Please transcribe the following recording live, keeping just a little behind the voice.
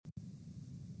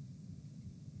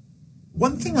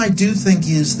One thing I do think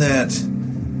is that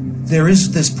there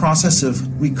is this process of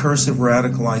recursive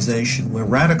radicalization, where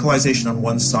radicalization on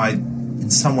one side in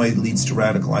some way leads to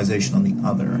radicalization on the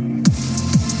other.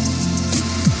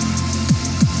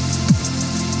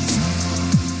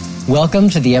 Welcome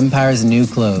to The Empire's New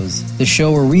Clothes, the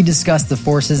show where we discuss the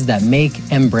forces that make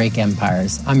and break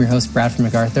empires. I'm your host, Bradford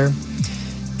MacArthur.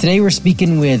 Today we're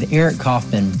speaking with Eric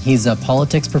Kaufmann. He's a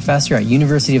politics professor at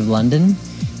University of London.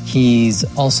 He's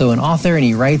also an author, and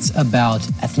he writes about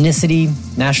ethnicity,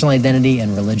 national identity,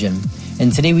 and religion.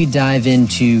 And today we dive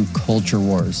into culture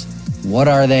wars. What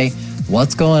are they?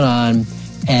 What's going on?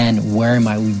 And where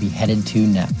might we be headed to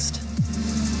next?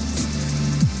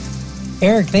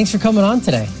 Eric, thanks for coming on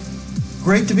today.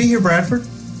 Great to be here, Bradford.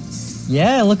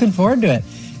 Yeah, looking forward to it.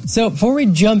 So before we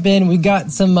jump in, we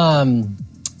got some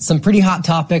pretty hot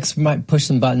topics. We might push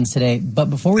some buttons today. But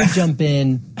before we jump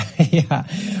in,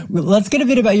 let's get a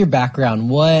bit about your background.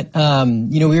 What,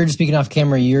 we were just speaking off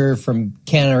camera. You're from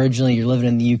Canada originally. You're living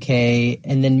in the UK.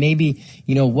 And then maybe,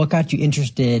 what got you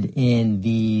interested in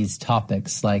these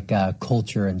topics like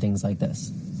culture and things like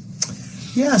this?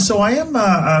 Yeah, so I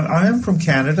am from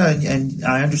Canada, and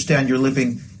I understand you're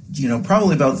living,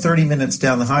 probably about 30 minutes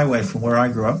down the highway from where I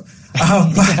grew up.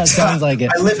 But sounds like it.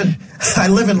 I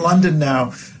live in London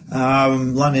now,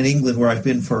 London, England, where I've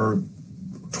been for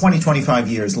 25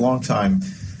 years, a long time.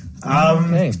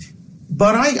 Okay.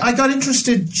 But I got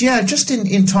interested, just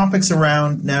in topics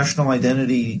around national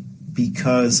identity,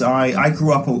 because I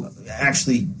grew up,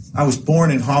 actually, I was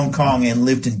born in Hong Kong and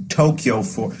lived in Tokyo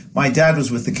my dad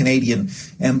was with the Canadian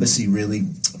Embassy, really,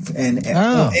 and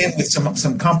with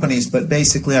some companies, but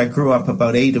basically I grew up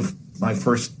about 8 of my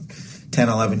first 10,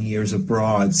 11 years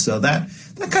abroad. So that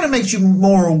kind of makes you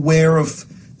more aware of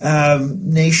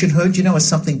nationhood, as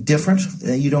something different.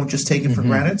 You don't just take it for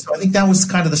granted. So I think that was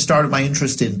kind of the start of my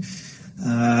interest in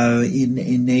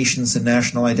nations and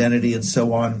national identity and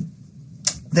so on.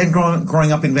 Then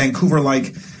growing up in Vancouver,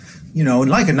 like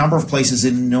a number of places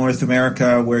in North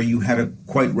America where you had a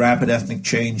quite rapid ethnic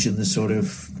change in the sort of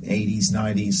 80s,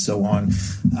 90s, so on.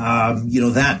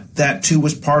 That too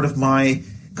was part of my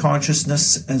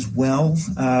consciousness as well.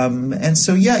 And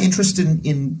so, interest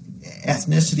in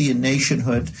ethnicity and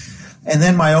nationhood. And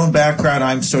then my own background,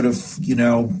 I'm sort of,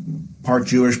 part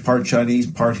Jewish, part Chinese,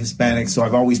 part Hispanic. So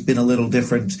I've always been a little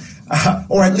different,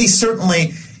 or at least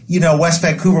certainly, West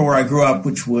Vancouver, where I grew up,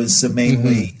 which was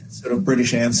mainly sort of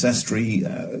British ancestry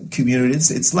community.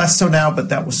 It's less so now, but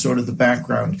that was sort of the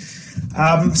background.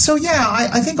 I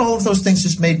think all of those things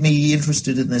just made me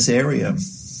interested in this area.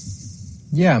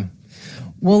 Yeah.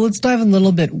 Well, let's dive in a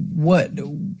little bit.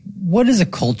 What is a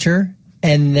culture?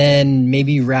 And then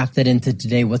maybe wrap that into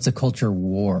today. What's a culture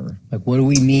war? Like, what do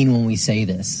we mean when we say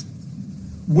this?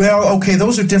 Well, okay,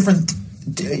 those are different.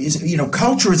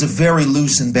 Culture is a very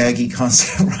loose and baggy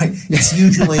concept, right? It's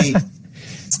usually,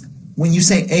 when you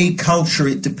say a culture,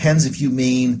 it depends if you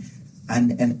mean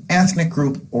an ethnic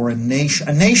group or a nation.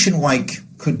 A nation like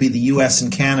could be the U.S.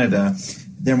 and Canada.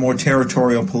 They're more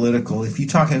territorial, political. If you're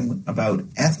talking about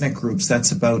ethnic groups,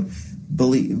 that's about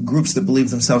groups that believe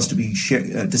themselves to be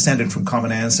descended from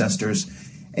common ancestors.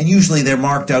 And usually they're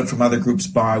marked out from other groups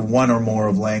by one or more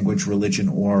of language, religion,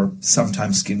 or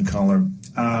sometimes skin color.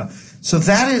 So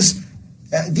that is,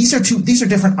 these are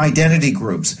different identity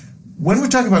groups. When we're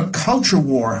talking about culture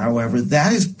war, however,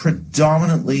 that is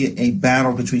predominantly a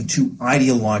battle between two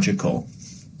ideological,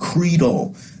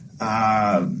 creedal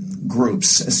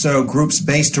groups. So groups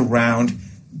based around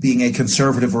being a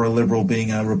conservative or a liberal,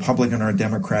 being a Republican or a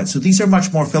Democrat. So these are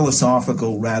much more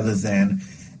philosophical rather than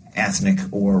ethnic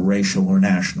or racial or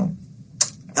national.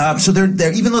 So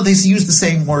they're even though they use the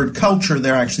same word culture,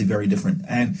 they're actually very different.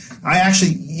 And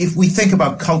if we think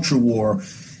about culture war,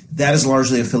 that is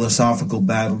largely a philosophical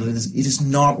battle. It is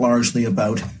not largely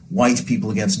about white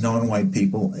people against non-white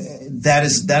people. That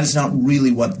is not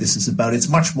really what this is about. It's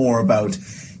much more about,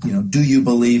 do you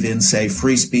believe in, say,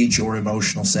 free speech or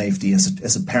emotional safety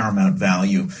as a paramount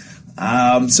value?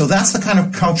 So that's the kind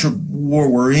of culture war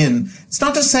we're in. It's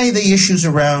not to say the issues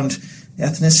around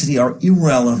ethnicity are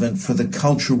irrelevant for the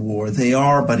culture war. They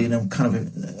are, but in a kind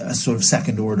of a sort of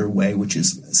second-order way, which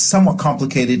is somewhat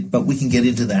complicated, but we can get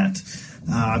into that.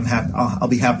 I'll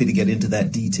be happy to get into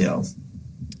that detail.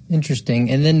 Interesting.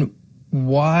 And then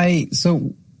why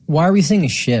are we seeing a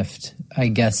shift, I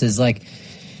guess, is like,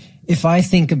 if I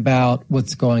think about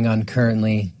what's going on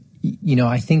currently,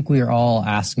 I think we are all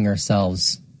asking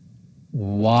ourselves,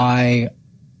 why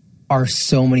are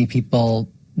so many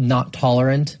people not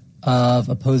tolerant of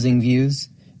opposing views?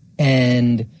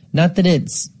 And not that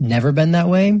it's never been that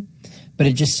way, but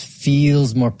it just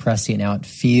feels more prescient now. It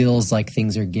feels like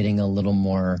things are getting a little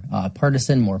more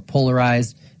partisan, more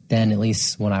polarized than at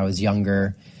least when I was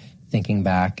younger, thinking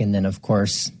back. And then, of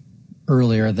course,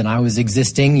 earlier than I was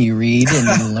existing, you read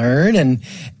and you learn.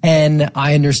 And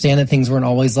I understand that things weren't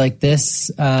always like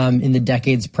this in the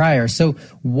decades prior. So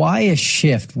why a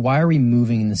shift? Why are we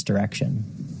moving in this direction?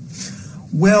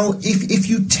 Well, if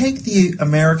you take the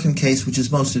American case, which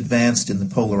is most advanced in the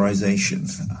polarization,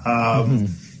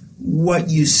 what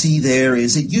you see there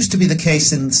is it used to be the case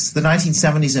since the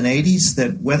 1970s and 80s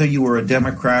that whether you were a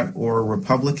Democrat or a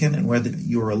Republican and whether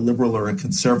you were a liberal or a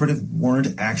conservative weren't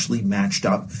actually matched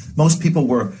up. Most people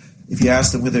were, if you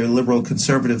ask them whether they're liberal or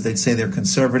conservative, they'd say they're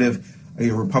conservative. Are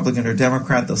you a Republican or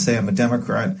Democrat? They'll say I'm a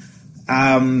Democrat.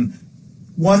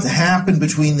 What happened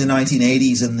between the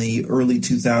 1980s and the early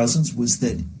 2000s was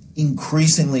that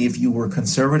increasingly, if you were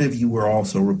conservative, you were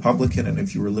also Republican, and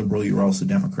if you were liberal, you were also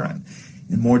Democrat.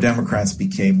 And more Democrats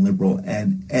became liberal.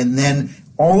 And then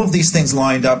all of these things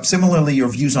lined up. Similarly, your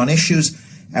views on issues.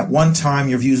 At one time,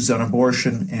 your views on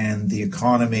abortion and the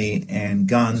economy and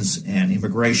guns and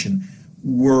immigration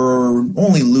were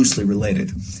only loosely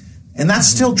related. And that's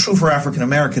still true for African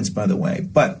Americans, by the way.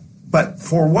 But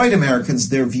for white Americans,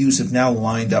 their views have now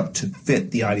lined up to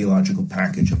fit the ideological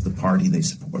package of the party they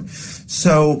support.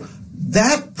 So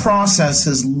that process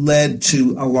has led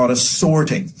to a lot of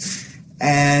sorting.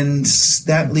 And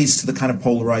that leads to the kind of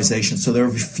polarization. So there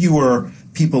are fewer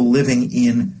people living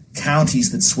in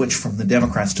counties that switch from the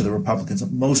Democrats to the Republicans.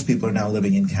 Most people are now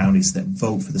living in counties that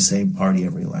vote for the same party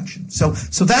every election. So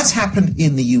that's happened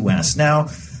in the U.S. Now,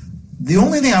 the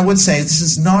only thing I would say is this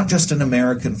is not just an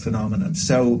American phenomenon.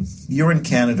 So you're in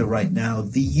Canada right now.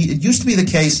 It used to be the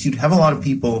case you'd have a lot of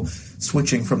people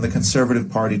switching from the Conservative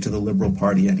Party to the Liberal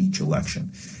Party at each election.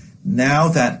 Now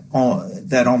that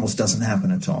almost doesn't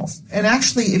happen at all. And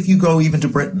actually, if you go even to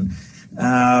Britain,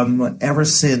 ever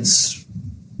since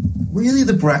really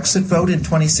the Brexit vote in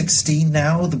 2016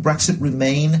 now, the Brexit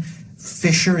Remain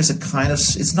fissure is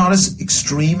it's not as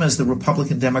extreme as the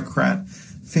Republican-Democrat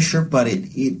fissure, but it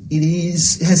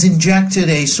has injected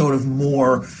a sort of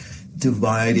more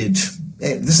divided.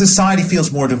 The society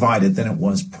feels more divided than it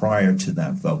was prior to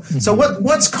that vote. Mm-hmm. So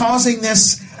what's causing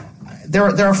this? There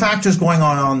are factors going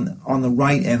on the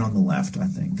right and on the left, I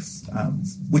think,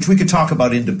 which we could talk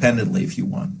about independently if you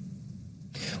want.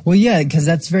 Well, yeah, because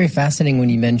that's very fascinating when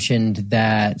you mentioned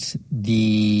that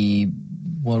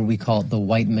what do we call it, the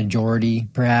white majority,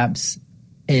 perhaps,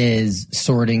 is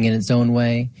sorting in its own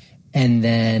way, and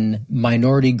then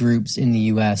minority groups in the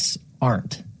U.S.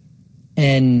 aren't.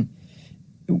 And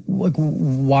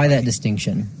why that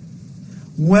distinction?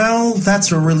 Well,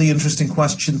 that's a really interesting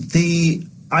question.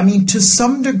 To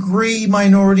some degree,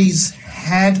 minorities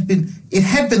had been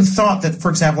thought that, for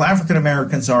example, African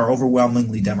Americans are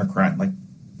overwhelmingly Democrat,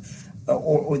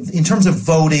 or in terms of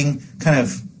voting, kind of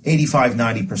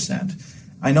 85-90%.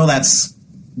 I know that's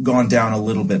gone down a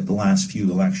little bit the last few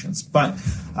elections, but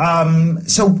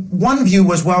so one view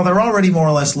was, well, they're already more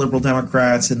or less liberal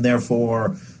Democrats, and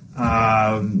therefore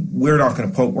we're not going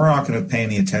to pay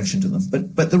any attention to them.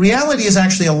 But the reality is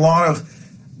actually a lot of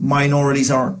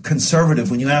minorities are conservative.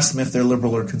 When you ask them if they're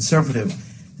liberal or conservative,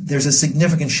 there's a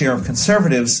significant share of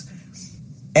conservatives.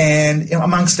 And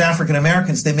amongst African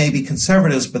Americans, they may be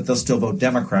conservatives, but they'll still vote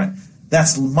Democrat.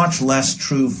 That's much less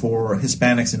true for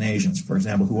Hispanics and Asians, for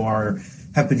example, who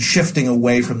have been shifting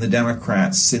away from the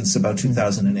Democrats since about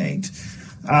 2008.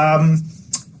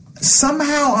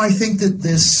 Somehow I think that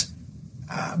this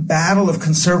battle of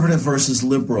conservative versus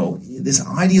liberal, this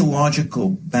ideological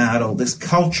battle, this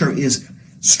culture is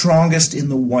strongest in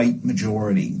the white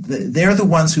majority. They're the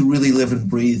ones who really live and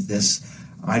breathe this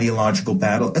ideological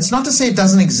battle. It's not to say it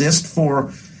doesn't exist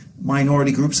for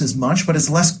minority groups as much, but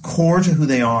it's less core to who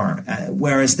they are,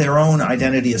 whereas their own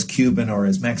identity as Cuban or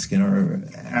as Mexican or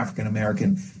African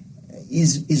American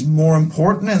is more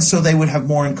important, and so they would have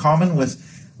more in common with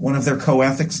one of their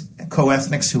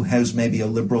co-ethnics who has maybe a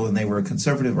liberal and they were a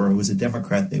conservative, or who was a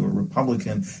Democrat, they were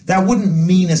Republican. That wouldn't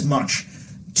mean as much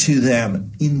to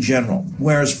them in general.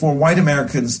 Whereas for white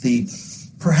Americans,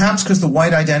 perhaps because the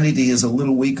white identity is a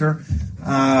little weaker,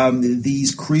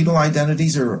 these creedal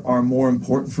identities are more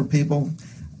important for people,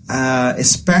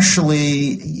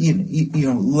 especially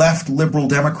left liberal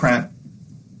Democrat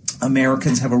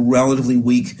Americans have a relatively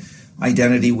weak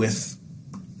identity with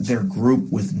their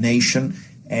group, with nation,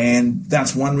 and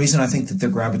that's one reason I think that they're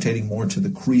gravitating more to the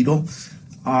creedal.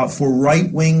 For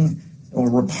right-wing or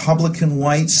Republican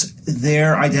whites,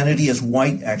 their identity as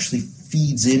white actually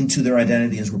feeds into their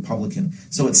identity as Republican.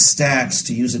 So it stacks,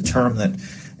 to use a term that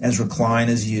Ezra Klein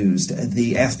has used.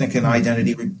 The ethnic and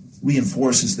identity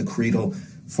reinforces the creedal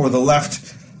for the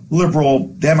left liberal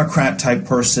Democrat type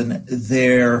person,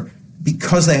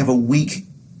 because they have a weak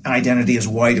identity as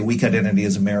white, a weak identity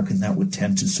as American, that would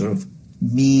tend to sort of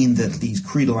mean that these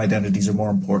creedal identities are more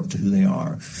important to who they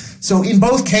are. So in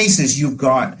both cases, you've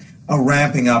got a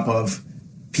ramping up of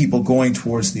people going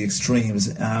towards the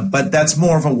extremes, but that's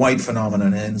more of a white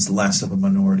phenomenon and is less of a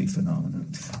minority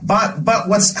phenomenon.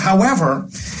 However,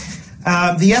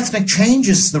 the ethnic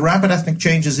changes, the rapid ethnic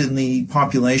changes in the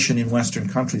population in Western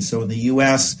countries. So in the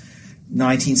U.S.,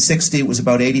 1960, it was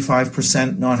about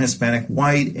 85% non-Hispanic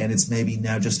white, and it's maybe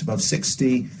now just above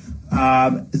 60.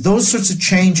 Those sorts of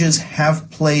changes have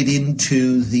played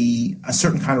into a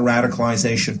certain kind of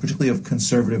radicalization, particularly of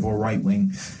conservative or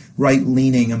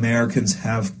right-leaning Americans.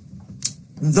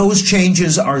 Those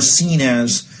changes are seen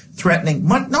as threatening,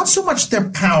 not so much their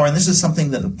power, and this is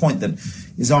the point that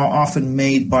is often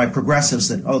made by progressives,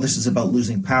 that, this is about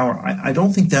losing power. I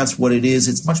don't think that's what it is.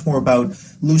 It's much more about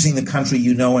losing the country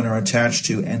you know and are attached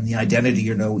to, and the identity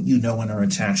you know and are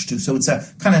attached to. So it's a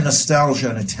kind of nostalgia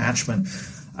and attachment.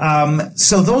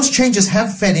 So those changes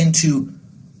have fed into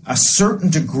a certain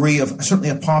degree of, certainly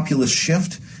a populist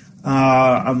shift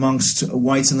amongst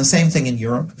whites, and the same thing in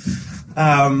Europe.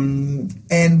 And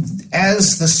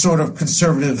as the sort of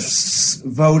conservative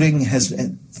voting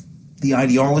the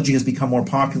ideology has become more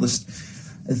populist,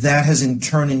 that has in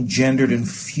turn engendered and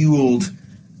fueled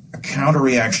a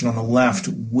counter-reaction on the left,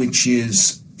 which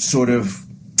is sort of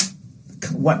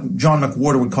what John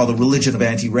McWhorter would call the religion of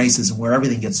anti-racism, where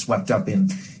everything gets swept up in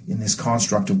this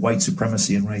construct of white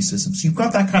supremacy and racism. So you've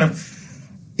got that kind of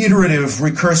iterative,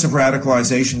 recursive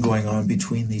radicalization going on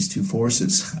between these two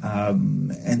forces.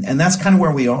 And that's kind of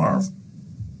where we are.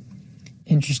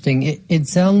 Interesting. It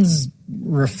sounds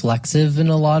reflexive in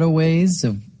a lot of ways.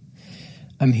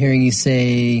 I'm hearing you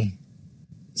say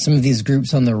some of these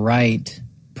groups on the right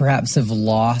perhaps have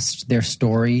lost their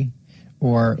story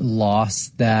or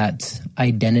lost that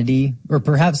identity, or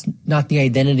perhaps not the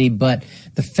identity, but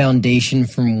the foundation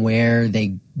from where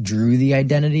they drew the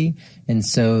identity, and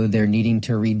so they're needing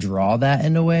to redraw that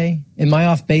in a way. Am I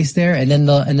off base there? And then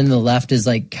the left is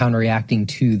like counterreacting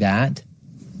to that.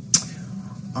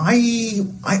 I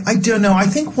don't know. I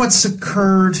think what's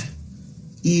occurred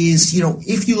is,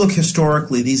 if you look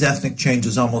historically, these ethnic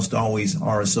changes almost always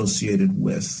are associated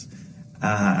with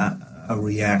a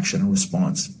reaction, a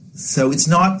response. So it's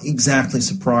not exactly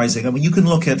surprising. I mean, you can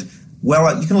look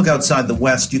outside the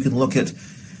West. You can look at,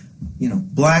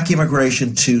 black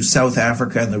immigration to South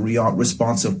Africa and the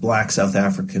response of black South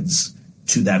Africans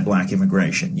to that black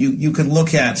immigration. You can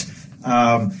look at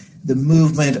the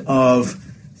movement of,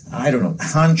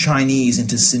 Han Chinese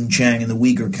into Xinjiang and the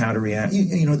Uyghur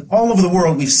counter-reaction. All over the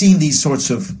world, we've seen these sorts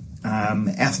of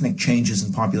ethnic changes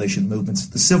in population movements.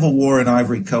 The civil war in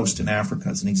Ivory Coast in Africa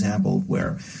is an example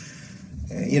where,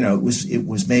 it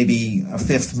was maybe a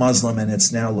fifth Muslim, and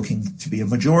it's now looking to be a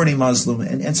majority Muslim.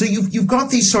 And so you've got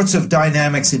these sorts of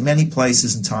dynamics in many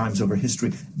places and times over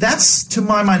history. That's, to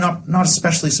my mind, not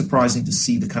especially surprising to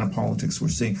see the kind of politics we're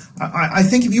seeing. I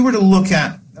think if you were to look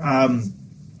at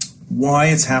why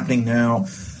it's happening now,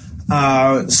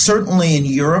 certainly in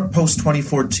Europe,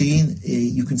 post-2014,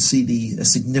 you can see a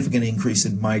significant increase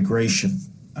in migration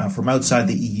from outside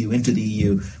the EU into the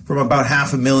EU, from about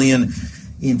 500,000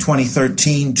 in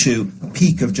 2013 to a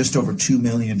peak of just over 2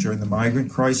 million during the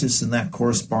migrant crisis, and that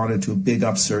corresponded to a big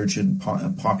upsurge in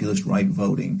populist right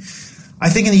voting. I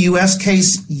think in the U.S.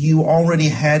 case, you already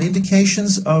had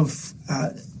indications of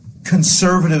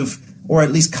conservative, or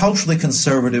at least culturally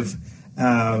conservative,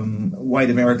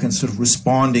 white Americans sort of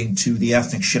responding to the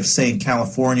ethnic shift, say in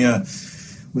California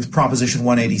with Proposition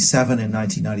 187 in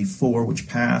 1994, which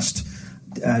passed,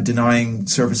 denying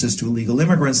services to illegal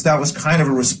immigrants. That was kind of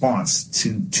a response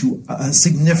to a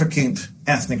significant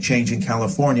ethnic change in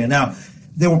California. Now,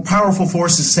 there were powerful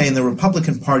forces, say, in the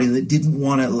Republican Party that didn't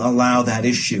want to allow that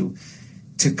issue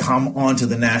to come onto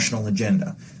the national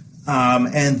agenda.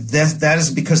 And that is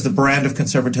because the brand of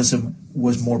conservatism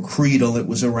was more creedal. It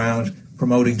was around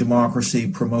promoting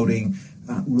democracy, promoting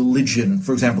religion.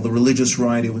 For example, the religious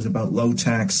right, it was about low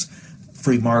tax,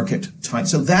 free market type.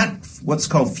 So that, what's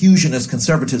called fusionist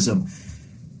conservatism,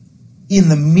 in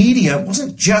the media, it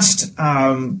wasn't just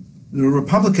the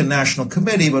Republican National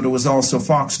Committee, but it was also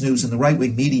Fox News, and the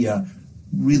right-wing media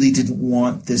really didn't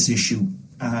want this issue.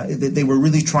 They were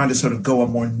really trying to sort of go a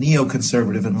more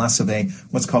neoconservative and less of a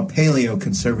what's called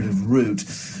paleoconservative route.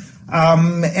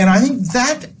 And I think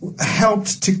that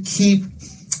helped to keep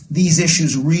these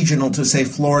issues regional to, say,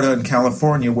 Florida and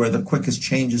California, where the quickest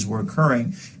changes were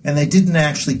occurring, and they didn't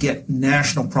actually get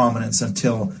national prominence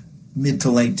until mid to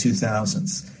late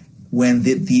 2000s. when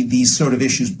these sort of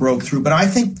issues broke through. But I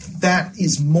think that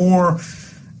more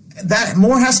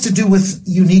has to do with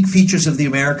unique features of the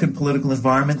American political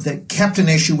environment that kept an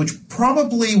issue which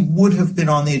probably would have been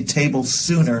on the table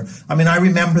sooner. I mean, I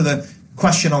remember the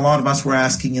question a lot of us were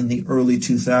asking in the early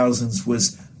 2000s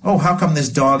was, how come this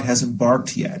dog hasn't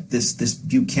barked yet? This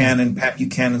Pat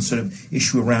Buchanan sort of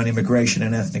issue around immigration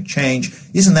and ethnic change,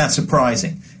 isn't that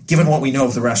surprising, given what we know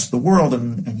of the rest of the world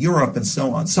and Europe and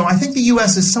so on? So I think the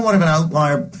U.S. is somewhat of an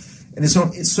outlier, and it's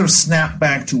sort of snapped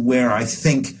back to where I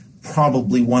think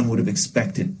probably one would have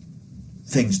expected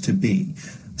things to be.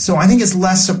 So I think it's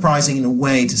less surprising in a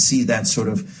way to see that sort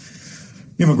of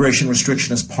immigration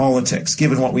restrictionist politics,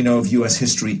 given what we know of U.S.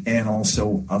 history and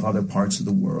also of other parts of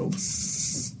the world.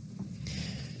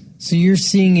 So you're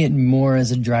seeing it more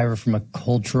as a driver from a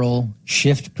cultural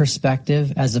shift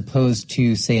perspective as opposed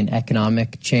to, say, an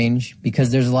economic change?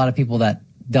 Because there's a lot of people that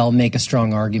they'll make a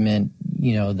strong argument,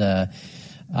 the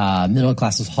middle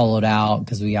class is hollowed out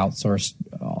because we outsourced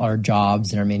our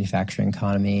jobs and our manufacturing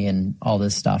economy and all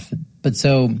this stuff. But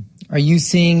so are you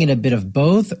seeing it a bit of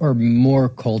both or more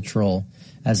cultural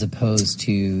as opposed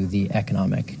to the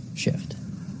economic shift?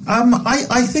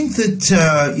 I think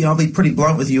that, I'll be pretty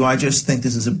blunt with you. I just think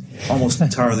this is almost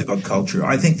entirely about culture.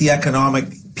 I think the economic,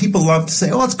 people love to say,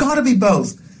 it's got to be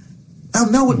both.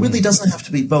 No, it really doesn't have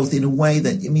to be both in a way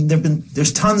that,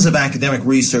 there's tons of academic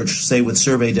research, say with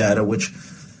survey data, which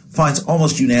finds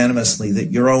almost unanimously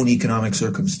that your own economic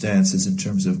circumstances in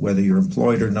terms of whether you're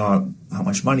employed or not, how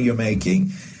much money you're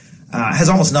making, has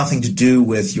almost nothing to do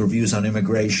with your views on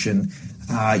immigration,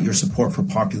 your support for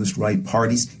populist right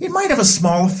parties. It might have a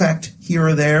small effect here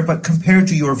or there, but compared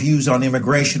to your views on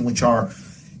immigration, which are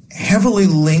heavily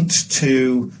linked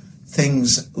to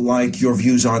things like your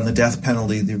views on the death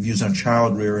penalty, your views on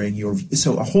child rearing,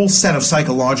 so a whole set of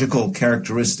psychological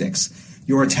characteristics,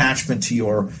 your attachment to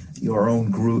your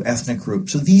own group, ethnic group.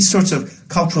 So these sorts of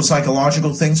cultural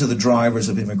psychological things are the drivers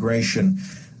of immigration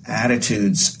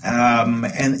attitudes. And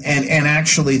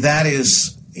actually that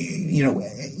is,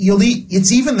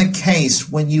 it's even the case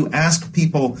when you ask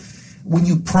people, when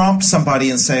you prompt somebody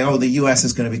and say, the U.S.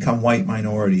 is going to become white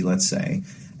minority, let's say,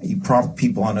 you prompt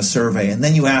people on a survey, and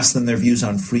then you ask them their views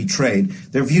on free trade.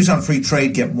 Their views on free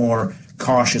trade get more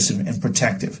cautious and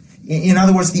protective. In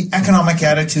other words, the economic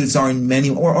attitudes are in many,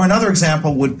 or another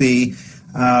example would be,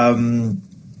 how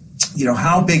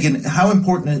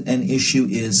important an issue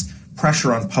is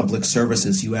pressure on public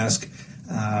services. You ask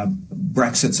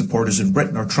Brexit supporters in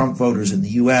Britain or Trump voters in the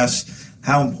U.S.,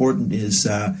 how important is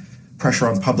pressure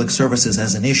on public services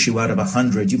as an issue out of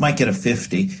 100? You might get a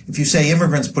 50. If you say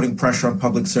immigrants putting pressure on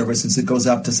public services, it goes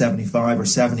up to 75 or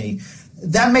 70.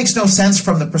 That makes no sense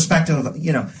from the perspective of,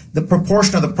 the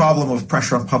proportion of the problem of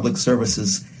pressure on public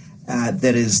services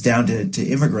that is down to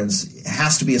immigrants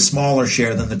has to be a smaller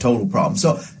share than the total problem.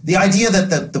 So the idea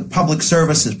that the public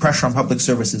services, pressure on public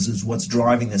services is what's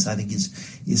driving this, I think is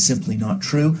simply not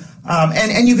true.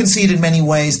 And you can see it in many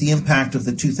ways, the impact of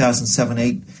the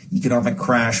 2007-8 economic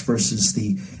crash versus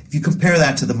if you compare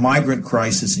that to the migrant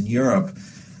crisis in Europe,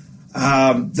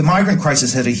 the migrant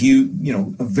crisis had a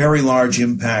very large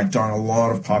impact on a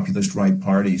lot of populist right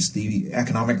parties. The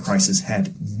economic crisis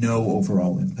had no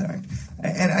overall impact.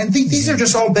 And I think these are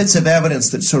just all bits of evidence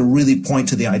that sort of really point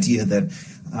to the idea that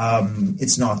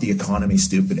it's not the economy,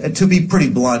 stupid. And to be pretty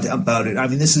blunt about it,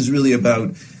 this is really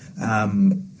about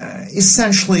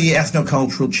essentially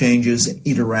ethnocultural changes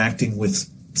interacting with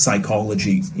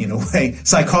psychology, in a way,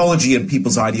 psychology and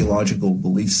people's ideological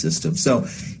belief system. So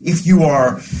if you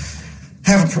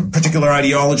have a particular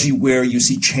ideology where you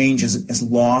see change as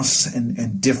loss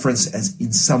and difference as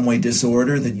in some way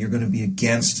disorder, then you're going to be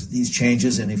against these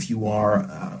changes. And if you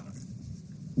are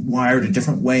wired a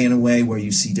different way, in a way where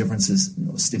you see differences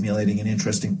stimulating and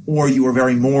interesting, or you are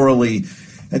very morally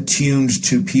attuned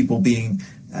to people being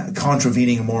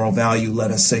contravening a moral value,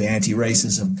 let us say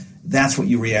anti-racism, that's what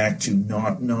you react to,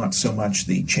 not so much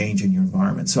the change in your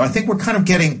environment. So I think we're kind of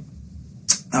getting...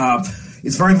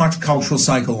 it's very much cultural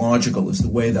psychological is the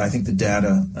way that I think the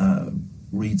data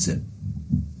reads it.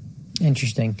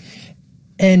 Interesting.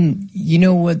 And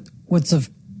what's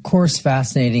of course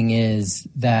fascinating is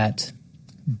that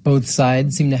both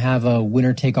sides seem to have a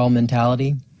winner-take-all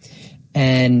mentality,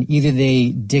 and either they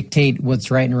dictate what's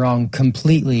right and wrong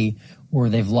completely or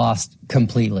they've lost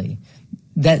completely.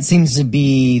 That seems to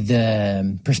be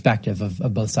the perspective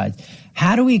of both sides.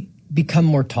 How do we become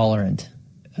more tolerant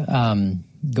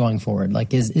going forward?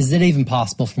 Like, is it even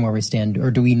possible from where we stand,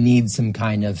 or do we need some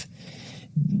kind of,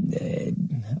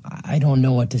 I don't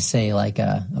know what to say, like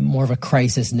a more of a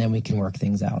crisis, and then we can work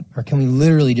things out? Or can we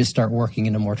literally just start working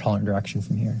in a more tolerant direction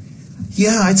from here?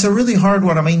 Yeah, it's a really hard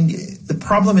one. I mean, the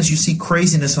problem is you see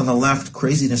craziness on the left,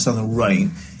 craziness on the right.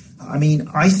 I mean,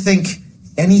 I think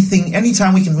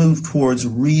anytime we can move towards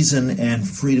reason and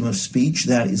freedom of speech,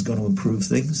 that is going to improve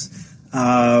things.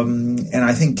 And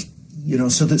I think,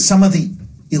 so that some of the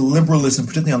illiberalism,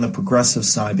 particularly on the progressive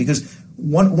side, because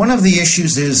one of the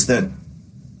issues is that,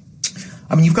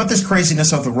 I mean, you've got this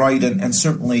craziness of the right, and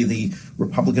certainly the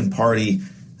Republican Party,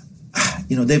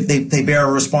 they bear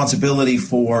a responsibility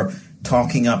for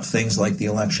talking up things like the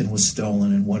election was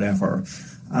stolen and whatever.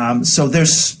 So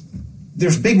there's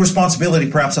big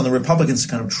responsibility perhaps on the Republicans to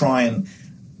kind of try and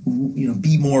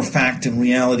be more fact and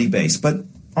reality based. But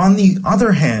on the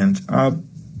other hand,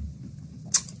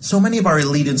 so many of our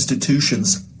elite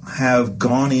institutions have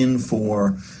gone in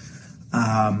for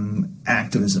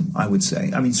activism, I would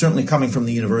say. I mean, certainly coming from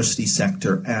the university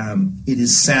sector, it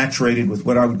is saturated with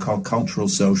what I would call cultural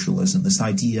socialism, this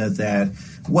idea that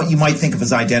what you might think of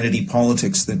as identity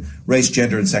politics, that race,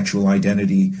 gender, and sexual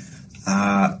identity,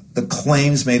 the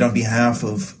claims made on behalf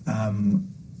of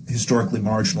historically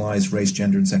marginalized race,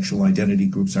 gender, and sexual identity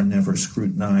groups are never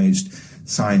scrutinized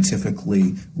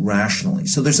scientifically, rationally.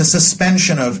 So there's a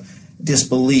suspension of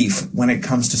disbelief when it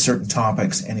comes to certain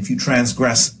topics, and if you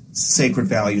transgress sacred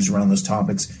values around those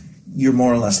topics, you're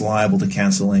more or less liable to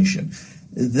cancellation.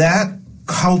 That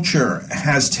culture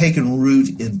has taken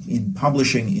root in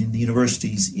publishing, in the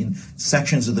universities, in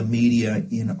sections of the media,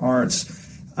 in arts,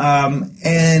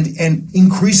 and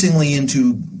increasingly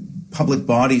into public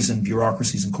bodies and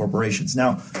bureaucracies and corporations.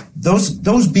 Now, those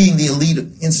being the elite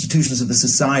institutions of the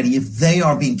society, if they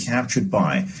are being captured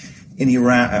by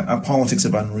a politics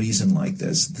of unreason like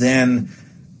this, then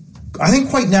I think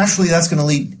quite naturally that's going to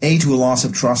lead, A, to a loss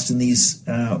of trust in these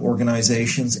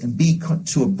organizations, and B,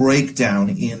 to a breakdown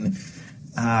in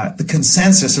the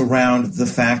consensus around the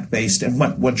fact-based and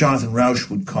what Jonathan Rauch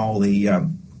would call the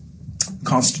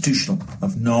constitutional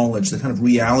of knowledge, the kind of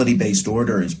reality-based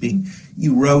order is being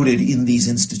eroded in these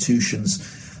institutions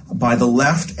by the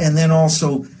left, and then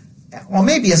also, well,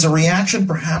 maybe as a reaction,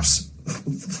 perhaps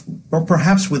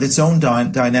with its own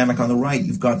dynamic on the right,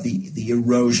 you've got the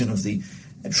erosion of the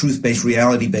truth-based,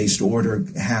 reality-based order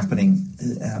happening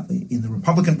in the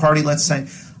Republican Party, let's say.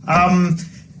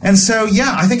 And so,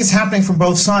 yeah, I think it's happening from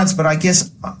both sides, but I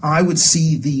guess I would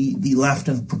see the left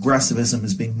and progressivism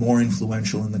as being more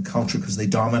influential in the culture because they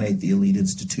dominate the elite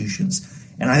institutions.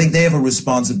 And I think they have a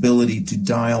responsibility to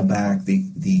dial back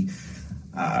the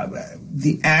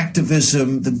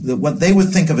activism, what they would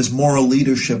think of as moral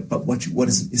leadership, but what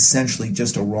is essentially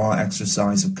just a raw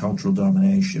exercise of cultural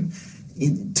domination.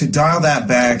 To dial that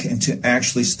back and to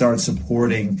actually start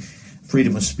supporting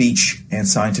freedom of speech and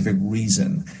scientific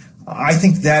reason, I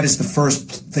think that is the first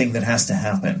thing that has to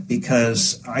happen,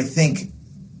 because I think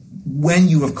when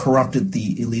you have corrupted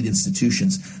the elite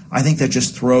institutions, I think that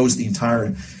just throws the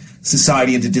entire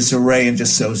society into disarray and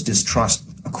just sows distrust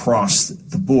across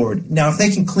the board. Now, if they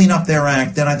can clean up their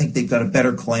act, then I think they've got a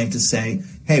better claim to say,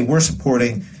 hey, we're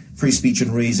supporting free speech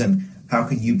and reason. How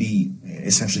can you be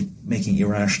essentially making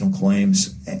irrational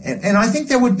claims? And I think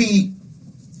there would be,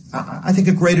 I think,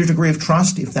 a greater degree of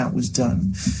trust if that was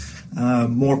done.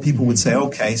 More people would say,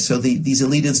 okay, so these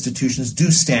elite institutions do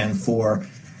stand for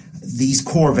these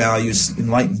core values,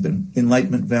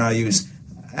 enlightenment values.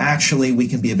 Actually, we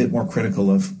can be a bit more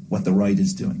critical of what the right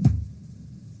is doing.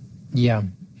 Yeah.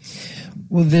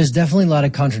 Well, there's definitely a lot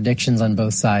of contradictions on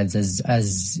both sides,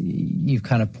 as you've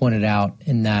kind of pointed out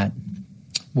in that.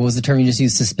 What was the term you just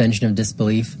used? Suspension of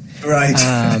disbelief. Right.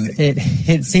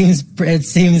 It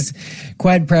seems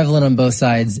quite prevalent on both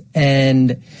sides,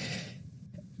 and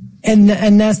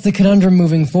that's the conundrum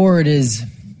moving forward. Is,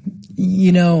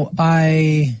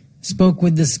 I spoke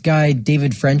with this guy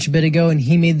David French a bit ago, and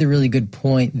he made the really good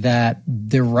point that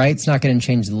the right's not going to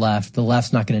change the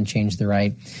left's not going to change the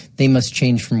right. They must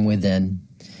change from within,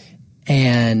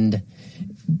 and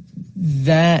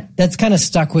that's kind of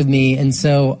stuck with me. And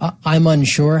so I'm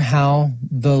unsure how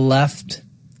the left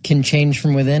can change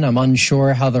from within. I'm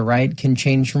unsure how the right can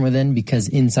change from within, because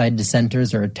inside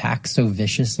dissenters are attacked so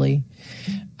viciously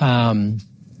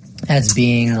as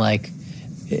being like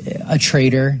a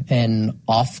traitor and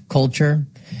off culture.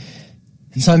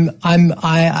 And so I'm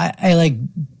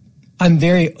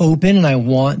very open, and I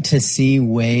want to see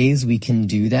ways we can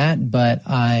do that, but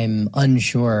I'm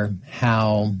unsure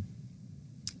how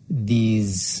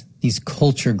these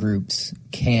culture groups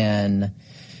can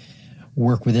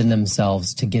work within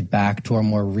themselves to get back to a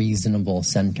more reasonable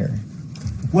center.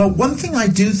 Well, one thing I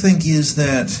do think is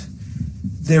that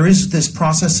there is this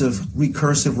process of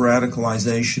recursive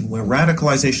radicalization, where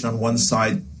radicalization on one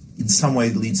side in some way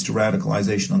leads to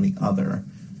radicalization on the other.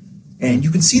 And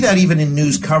you can see that even in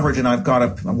news coverage, and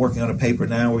I'm working on a paper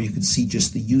now where you can see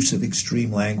just the use of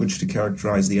extreme language to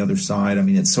characterize the other side. I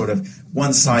mean, it's sort of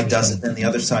one side does it, then the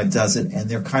other side does it, and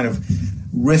they're kind of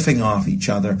riffing off each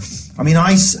other. I mean,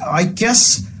 I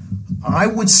guess I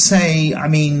would say, I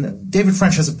mean, David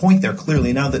French has a point there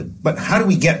clearly now but how do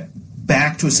we get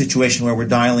back to a situation where we're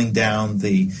dialing down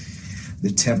the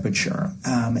temperature?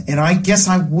 And I guess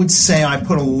I would say I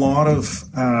put a lot of,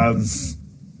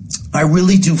 I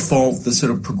really do fault the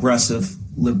sort of progressive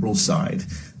liberal side,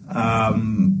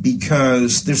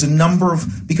 because there's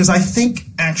because I think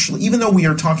actually, even though we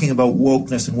are talking about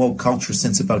wokeness and woke culture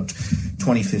since about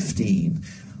 2015,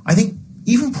 I think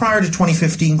even prior to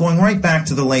 2015, going right back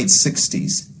to the late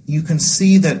 60s, you can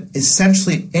see that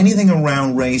essentially anything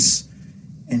around race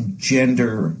and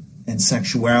gender and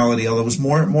sexuality, although it was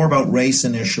more about race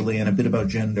initially and a bit about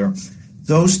gender,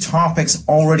 those topics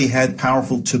already had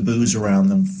powerful taboos around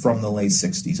them from the late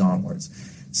 60s onwards.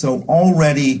 So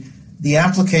already the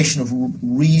application of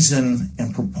reason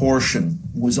and proportion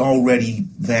was already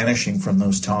vanishing from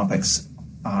those topics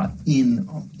on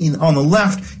the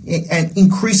left, and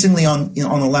increasingly on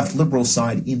the left liberal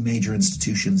side in major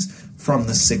institutions from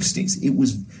the 60s.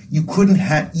 You couldn't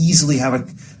easily have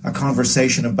a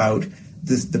conversation about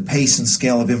the pace and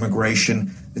scale of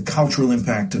immigration, the cultural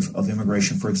impact of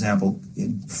immigration, for example,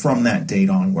 from that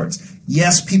date onwards.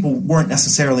 Yes, people weren't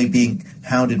necessarily being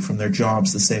hounded from their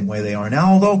jobs the same way they are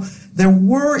now, although there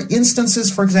were instances,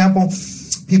 for example,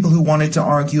 people who wanted to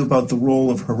argue about the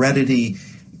role of heredity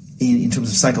in terms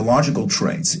of psychological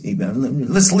traits.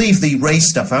 Let's leave the race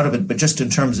stuff out of it, but just in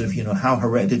terms of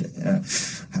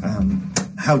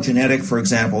how genetic, for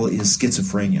example, is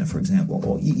schizophrenia, for example.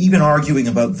 Or even arguing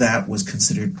about that was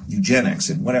considered eugenics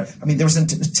and whatever. I mean, there was an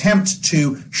attempt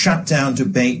to shut down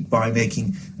debate by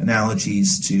making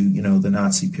analogies to, the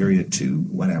Nazi period to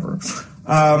whatever.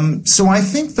 So I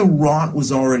think the rot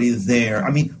was already there. I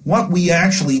mean, what we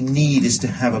actually need is to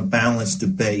have a balanced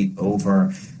debate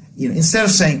over, instead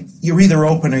of saying you're either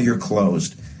open or you're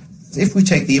closed. If we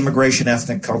take the immigration,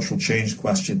 ethnic, cultural change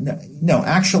question, no,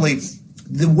 actually,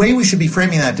 the way we should be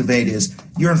framing that debate is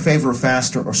you're in favor of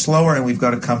faster or slower, and we've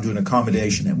got to come to an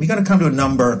accommodation. And we've got to come to a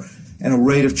number and a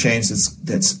rate of change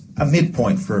that's a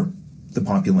midpoint for the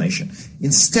population.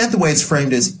 Instead, the way it's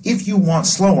framed is if you want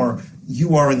slower,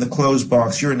 you are in the closed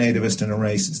box, you're a nativist and a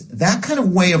racist. That kind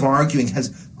of way of arguing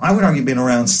has, I would argue, been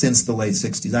around since the late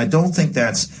 60s. I don't think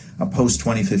that's a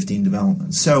post-2015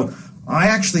 development. So I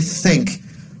actually think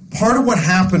part of what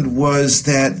happened was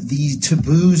that the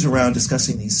taboos around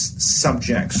discussing these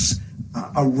subjects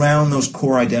around those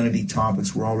core identity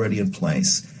topics were already in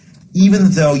place. Even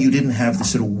though you didn't have the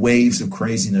sort of waves of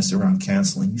craziness around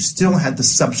canceling, you still had the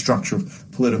substructure of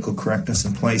political correctness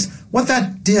in place. What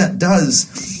that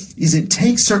does is it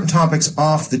takes certain topics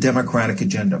off the democratic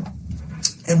agenda.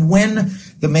 And when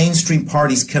the mainstream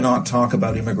parties cannot talk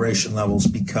about immigration levels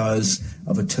because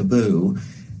of a taboo,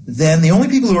 then the only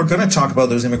people who are going to talk about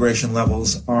those immigration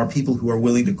levels are people who are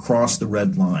willing to cross the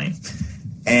red line.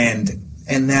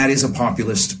 And that is a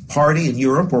populist party in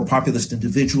Europe or a populist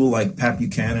individual like Pat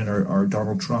Buchanan or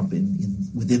Donald Trump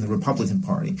within the Republican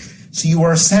Party. So you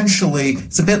are essentially,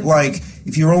 it's a bit like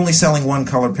if you're only selling one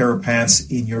color pair of pants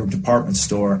in your department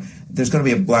store, there's going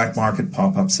to be a black market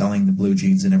pop-up selling the blue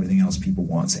jeans and everything else people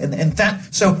want.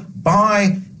 So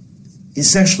by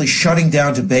essentially shutting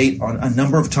down debate on a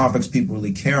number of topics people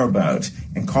really care about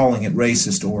and calling it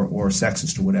racist or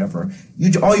sexist or whatever,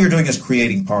 all you're doing is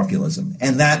creating populism,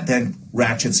 and that then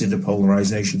ratchets into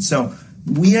polarization. So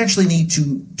we actually need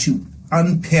to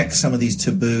unpick some of these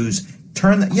taboos.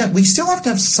 We still have to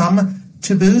have some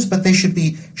taboos, but they should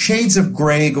be shades of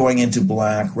gray going into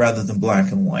black rather than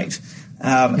black and white.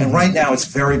 And right now it's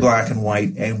very black and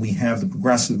white, and we have the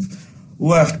progressive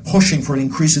left pushing for an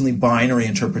increasingly binary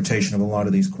interpretation of a lot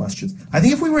of these questions. I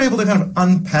think if we were able to kind of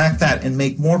unpack that and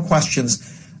make more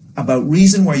questions about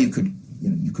reason, where you could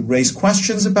raise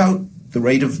questions about the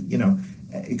rate of,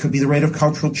 it could be the rate of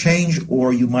cultural change,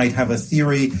 or you might have a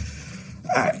theory.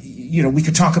 We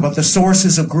could talk about the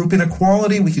sources of group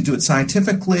inequality. We could do it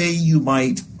scientifically. You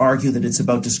might argue that it's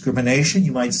about discrimination.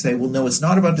 You might say, well, no, it's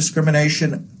not about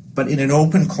discrimination, but in an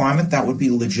open climate, that would be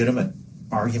a legitimate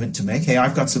argument to make. Hey,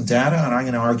 I've got some data, and I'm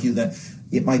going to argue that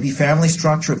it might be family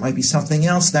structure, it might be something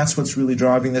else. That's what's really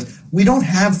driving this. We don't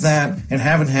have that and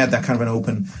haven't had that kind of an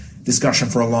open discussion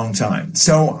for a long time.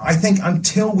 So I think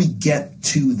until we get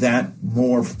to that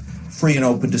more free and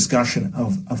open discussion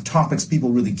of topics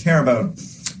people really care about,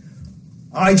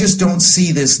 I just don't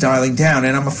see this dialing down,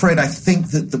 and I'm afraid I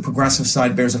think that the progressive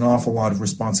side bears an awful lot of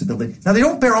responsibility. Now, they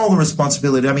don't bear all the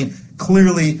responsibility. I mean,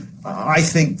 clearly, I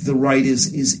think the right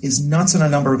is nuts on a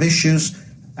number of issues.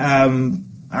 But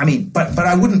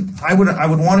I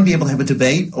would want to be able to have a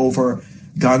debate over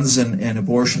guns and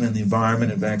abortion and the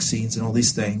environment and vaccines and all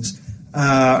these things,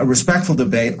 a respectful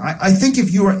debate. I think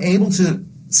if you are able to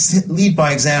lead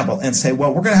by example and say,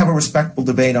 well, we're going to have a respectful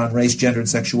debate on race, gender, and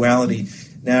sexuality.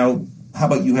 Now, how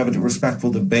about you have a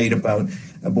respectful debate about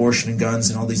abortion and guns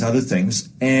and all these other things?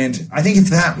 And I think if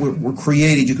that were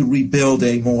created, you could rebuild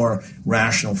a more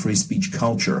rational free speech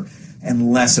culture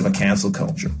and less of a cancel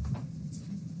culture.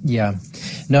 Yeah.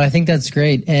 No, I think that's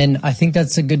great. And I think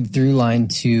that's a good through line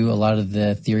to a lot of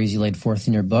the theories you laid forth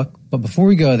in your book. But before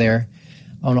we go there,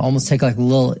 I want to almost take like a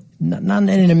little, not an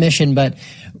intermission, but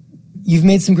you've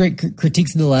made some great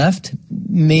critiques of the left.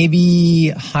 Maybe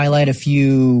highlight a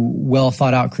few well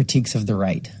thought out critiques of the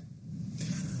right.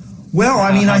 Well,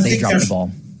 I mean, I think there's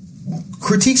the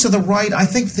critiques of the right. I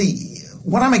think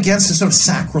what I'm against is sort of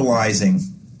sacralizing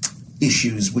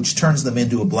issues, which turns them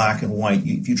into a black and white.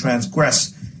 If you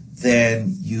transgress,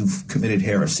 then you've committed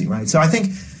heresy, right? So I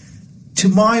think, to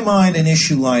my mind, an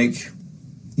issue like,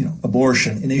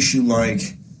 abortion, an issue like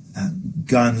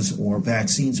guns or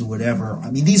vaccines or whatever, I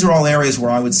mean, these are all areas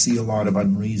where I would see a lot of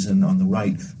unreason on the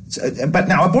right. But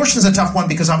now, abortion is a tough one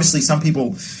because obviously some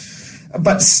people,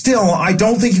 but still, I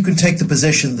don't think you can take the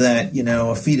position that,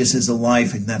 a fetus is a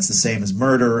life and that's the same as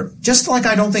murder. Just like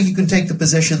I don't think you can take the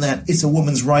position that it's a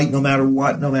woman's right no matter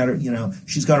what, no matter,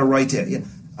 she's got a right to.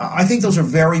 I think those are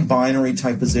very binary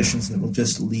type positions that will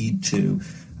just lead to,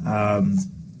 a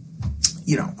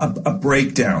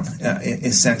breakdown,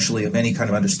 essentially, of any kind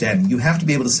of understanding. You have to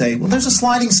be able to say, well, there's a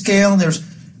sliding scale, and there's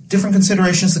different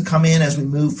considerations that come in as we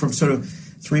move from sort of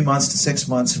 3 months to 6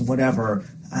 months and whatever.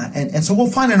 And so we'll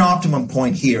find an optimum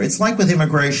point here. It's like with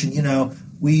immigration,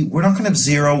 we're not going to have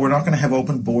zero, we're not going to have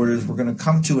open borders, we're going to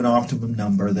come to an optimum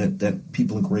number that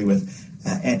people agree with.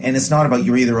 And it's not about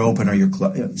you're either open or you're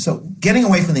closed. So getting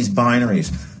away from these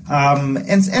binaries.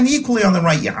 And equally on the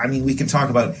right, we can talk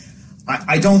about,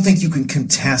 I don't think you can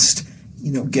contest,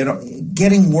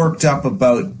 getting worked up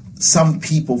about some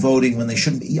people voting when they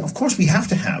shouldn't be. Of course, we have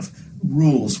to have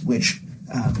rules which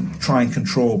try and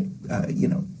control,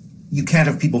 you can't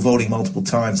have people voting multiple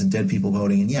times and dead people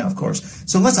voting. And of course.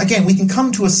 So we can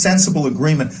come to a sensible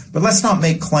agreement, but let's not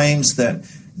make claims that,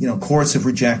 courts have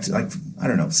rejected,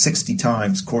 60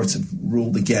 times courts have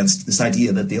ruled against this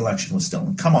idea that the election was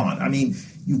stolen. Come on. I mean,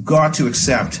 you've got to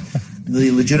accept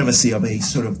the legitimacy of a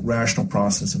sort of rational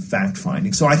process of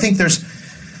fact-finding. So I think there's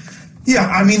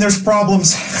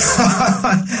problems,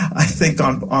 I think,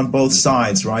 on both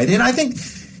sides, right? And I think,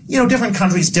 different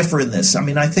countries differ in this. I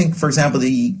mean, I think, for example,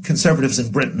 the conservatives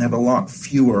in Britain have a lot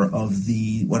fewer of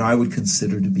what I would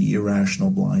consider to be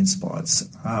irrational blind spots.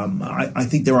 I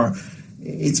think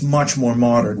it's much more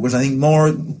moderate, whereas I think more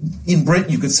in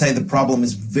Britain you could say the problem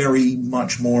is very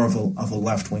much more of a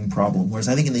left-wing problem, whereas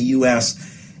I think in the U.S.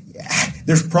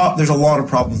 there's a lot of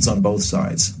problems on both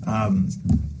sides.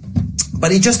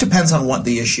 But it just depends on what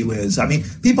the issue is. I mean,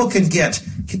 people they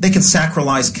can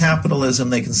sacralize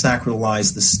capitalism, they can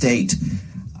sacralize the state,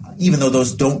 even though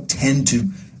those don't tend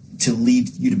to lead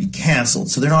you to be canceled.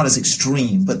 So they're not as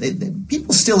extreme, but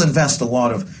people still invest a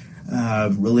lot of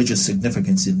religious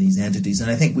significance in these entities.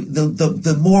 And I think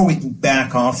the more we can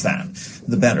back off that,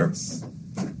 the better.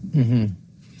 Mm-hmm.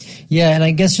 Yeah, and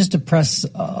I guess just to press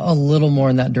a little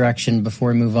more in that direction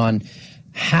before we move on,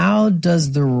 how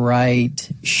does the right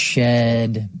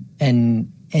shed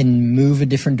and move a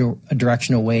different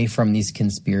direction away from these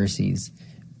conspiracies?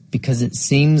 Because it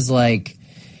seems like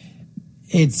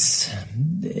it's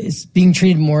being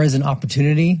treated more as an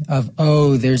opportunity of,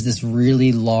 there's this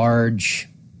really large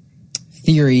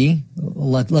theory.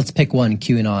 Let's pick one,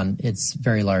 QAnon. It's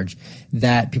very large,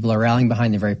 that people are rallying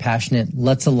behind. They're very passionate.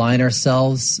 Let's align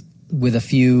ourselves with a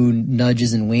few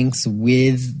nudges and winks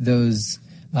with those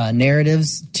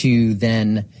narratives to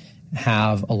then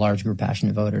have a large group of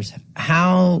passionate voters.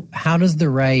 How does the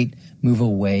right move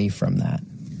away from that?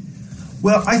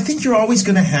 Well, I think you're always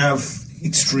going to have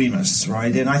extremists,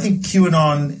 right? And I think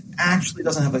QAnon actually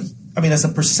doesn't have as a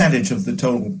percentage of the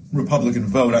total Republican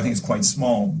vote, I think it's quite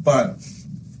small, but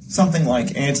something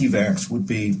like anti-vax would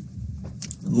be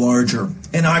larger.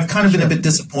 And I've kind of been a bit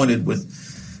disappointed with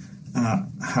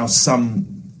how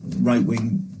some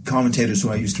right-wing commentators who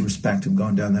I used to respect have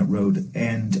gone down that road.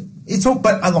 And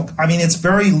it's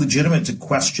very legitimate to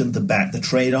question the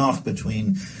trade-off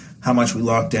between how much we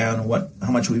lock down and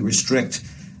how much we restrict.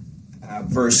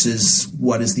 versus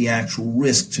what is the actual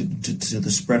risk to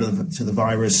the spread to the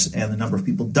virus and the number of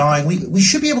people dying. We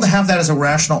should be able to have that as a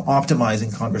rational,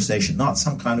 optimizing conversation, not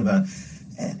some kind of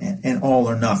an all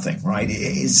or nothing, right?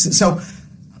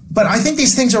 But I think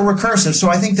these things are recursive. So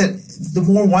I think that the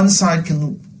more one side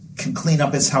can clean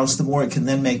up its house, the more it can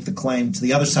then make the claim to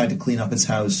the other side to clean up its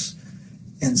house.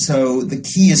 And so the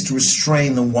key is to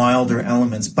restrain the wilder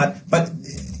elements. But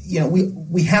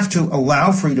we have to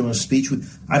allow freedom of speech.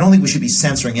 I don't think we should be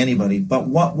censoring anybody. But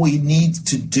what we need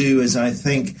to do is, I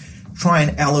think, try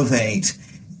and elevate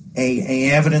a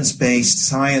evidence-based,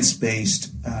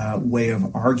 science-based way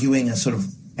of arguing, a sort of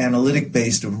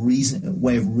analytic-based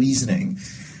way of reasoning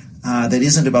that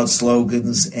isn't about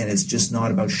slogans, and it's just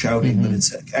not about shouting, but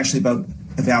it's actually about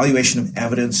evaluation of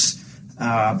evidence,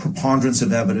 preponderance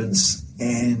of evidence,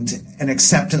 and an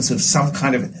acceptance of some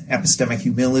kind of epistemic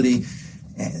humility,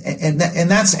 and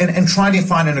trying to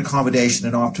find an accommodation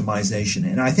and optimization.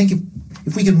 And I think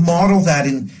if we can model that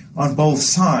on both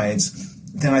sides,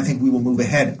 then I think we will move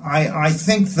ahead. I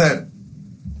think that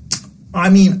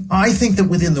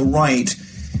within the right,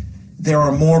 there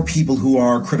are more people who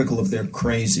are critical of their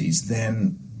crazies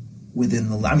than within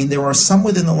the left. I mean, there are some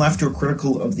within the left who are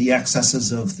critical of the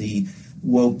excesses of the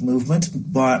woke movement,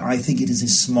 but I think it is a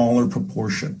smaller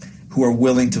proportion who are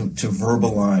willing to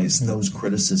verbalize those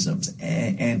criticisms.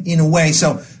 And in a way,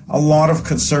 so a lot of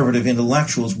conservative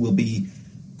intellectuals will be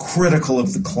critical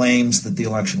of the claims that the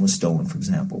election was stolen, for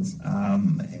example.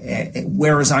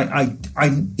 Whereas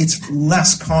it's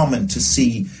less common to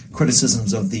see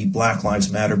criticisms of the Black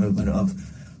Lives Matter movement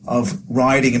of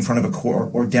rioting in front of a court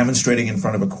or demonstrating in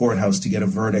front of a courthouse to get a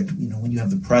verdict. When you have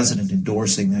the president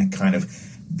endorsing that kind of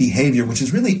behavior, which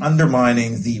is really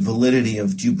undermining the validity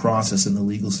of due process in the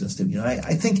legal system.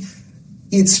 I think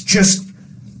it's just.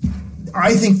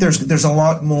 I think there's a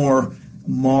lot more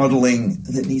modeling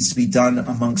that needs to be done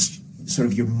amongst sort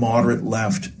of your moderate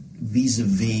left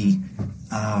vis-a-vis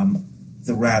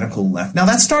the radical left. Now,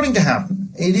 that's starting to happen.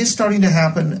 It is starting to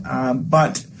happen,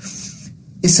 but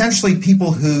essentially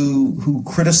people who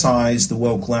criticize the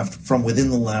woke left from within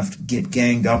the left get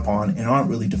ganged up on and aren't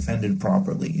really defended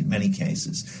properly in many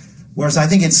cases. Whereas I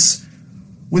think it's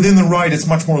within the right, it's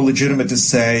much more legitimate to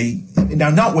say, now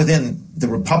not within the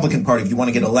Republican Party, if you want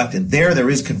to get elected, there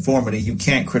is conformity. You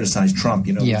can't criticize Trump,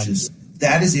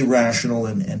 that is irrational.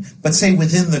 But say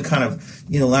within the kind of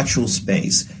intellectual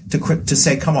space to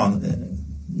say, come on,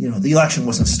 the election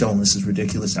wasn't stolen. This is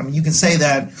ridiculous. I mean, you can say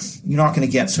that. You're not going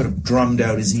to get sort of drummed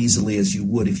out as easily as you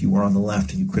would if you were on the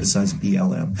left and you criticize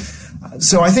BLM.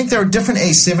 So I think there are different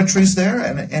asymmetries there,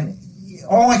 and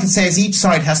all I can say is each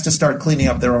side has to start cleaning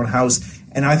up their own house,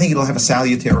 and I think it'll have a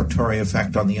salutary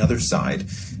effect on the other side,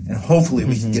 and hopefully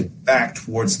we can get back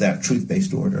towards that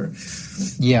truth-based order.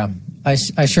 Yeah, I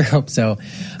sure hope so.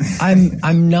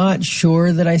 I'm not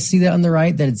sure that I see that on the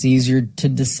right, that it's easier to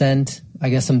dissent. I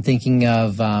guess I'm thinking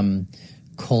of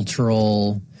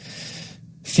cultural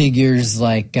figures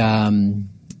like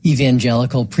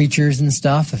evangelical preachers and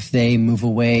stuff. If they move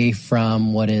away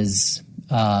from what is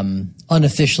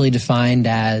unofficially defined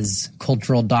as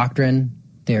cultural doctrine,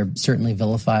 they're certainly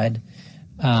vilified.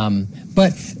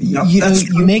 But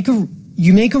you make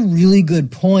a really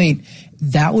good point.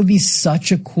 That would be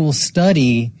such a cool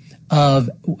study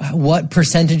of what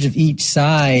percentage of each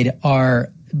side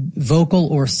are vocal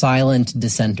or silent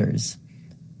dissenters.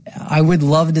 I would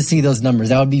love to see those numbers.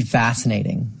 That would be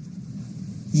fascinating.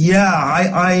 Yeah, I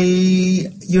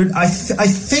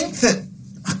think that,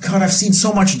 God, I've seen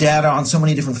so much data on so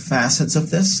many different facets of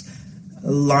this.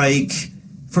 Like,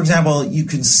 for example, you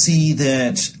can see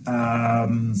that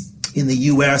in the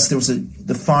U.S. there was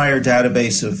the FIRE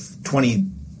database of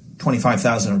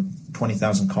 25,000 or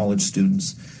 20,000 college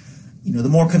students. The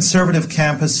more conservative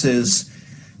campuses,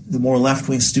 the more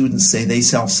left-wing students say they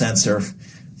self-censor.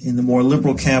 In the more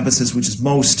liberal campuses, which is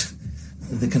most,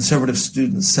 the conservative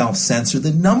students self-censor.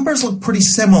 The numbers look pretty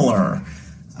similar.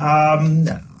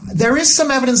 There is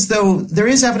some evidence, though. There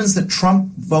is evidence that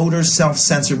Trump voters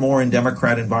self-censor more in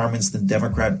Democrat environments than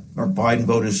Democrat or Biden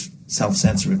voters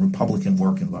self-censor in Republican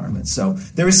work environments. So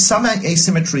there is some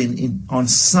asymmetry on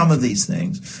some of these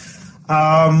things.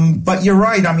 But you're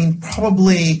right. I mean,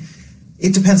 probably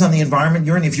it depends on the environment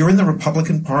you're in. If you're in the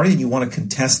Republican Party and you want to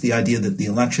contest the idea that the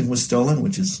election was stolen,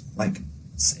 which is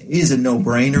a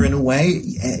no-brainer in a way,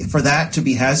 for that to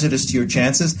be hazardous to your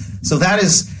chances. So that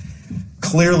is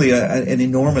clearly an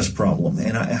enormous problem.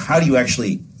 And how do you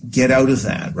actually get out of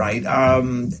that, right?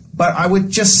 But I would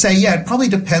just say, it probably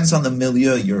depends on the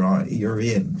milieu you're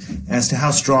in as to how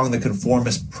strong the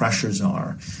conformist pressures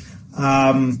are.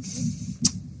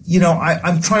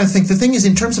 I'm trying to think. The thing is,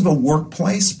 in terms of a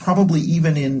workplace, probably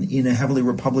even in a heavily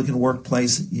Republican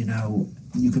workplace,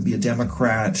 you could be a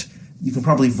Democrat. You can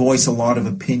probably voice a lot of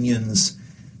opinions.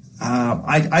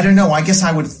 I don't know. I guess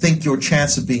I would think your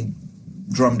chance of being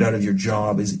drummed out of your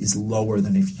job is lower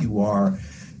than if you are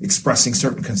expressing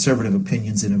certain conservative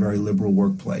opinions in a very liberal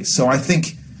workplace. So I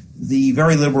think the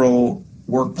very liberal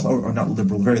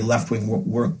very left-wing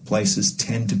workplaces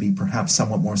tend to be perhaps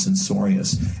somewhat more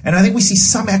censorious. And I think we see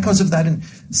some echoes of that in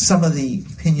some of the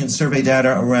opinion survey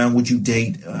data around would you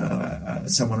date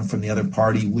someone from the other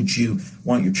party? Would you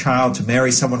want your child to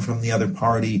marry someone from the other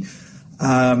party?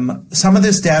 Some of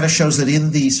this data shows that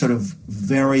in these sort of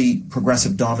very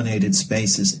progressive-dominated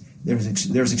spaces,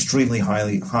 there's extremely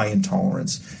high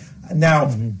intolerance. Now,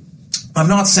 I'm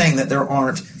not saying that there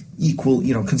aren't equal,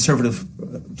 conservative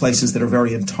places that are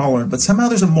very intolerant, but somehow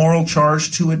there's a moral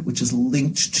charge to it, which is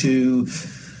linked to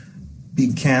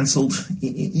being canceled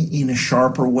in a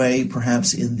sharper way,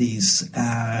 perhaps in these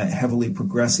heavily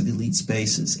progressive elite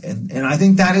spaces. And I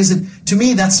think that to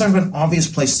me, that's sort of an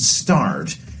obvious place to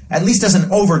start, at least as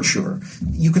an overture.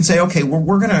 You can say, okay,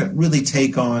 we're going to really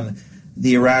take on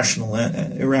the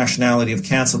irrationality of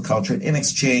cancel culture. In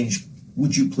exchange,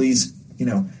 would you please,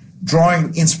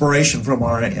 drawing inspiration from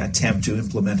our attempt to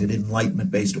implement an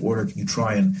enlightenment-based order, can you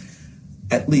try and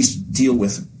at least deal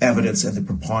with evidence and the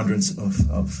preponderance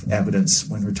of evidence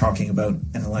when we're talking about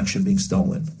an election being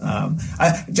stolen?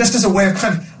 Just as a way of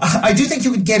I do think you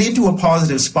could get into a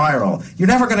positive spiral. You're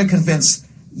never going to convince,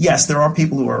 yes, there are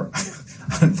people who are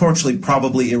unfortunately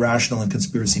probably irrational and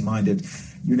conspiracy-minded.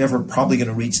 You're never probably going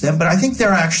to reach them, but I think they're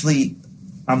actually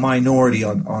a minority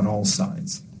on all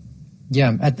sides.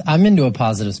 Yeah, I'm into a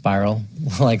positive spiral.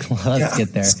 Let's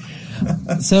get there.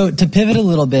 So to pivot a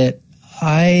little bit,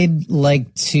 I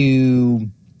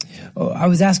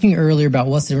was asking earlier about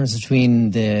what's the difference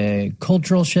between the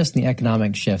cultural shifts and the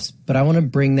economic shifts, but I want to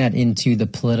bring that into the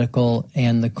political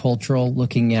and the cultural,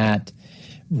 looking at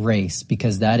race,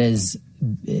 because it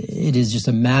is just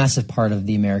a massive part of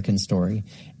the American story.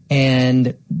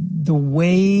 And the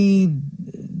way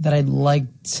that I'd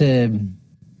like to...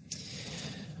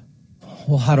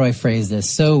 Well, how do I phrase this?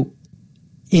 So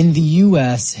in the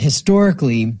U.S.,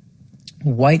 historically,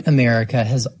 white America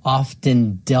has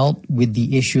often dealt with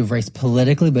the issue of race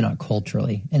politically, but not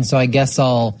culturally. And so I guess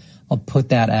I'll put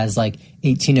that as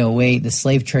 1808, the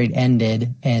slave trade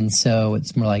ended. And so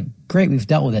it's more like, great, we've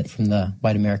dealt with it from the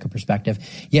white America perspective.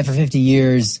 Yet for 50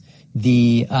 years,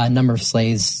 the number of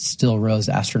slaves still rose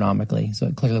astronomically. So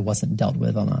it clearly wasn't dealt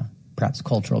with on a perhaps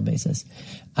cultural basis.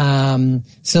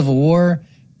 Civil War,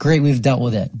 great, we've dealt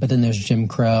with it, but then there's Jim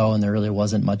Crow, and there really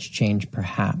wasn't much change,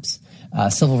 perhaps.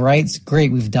 Civil rights,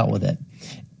 great, we've dealt with it.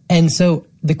 And so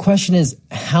the question is,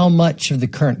 how much of the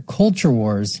current culture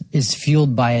wars is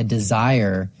fueled by a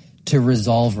desire to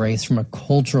resolve race from a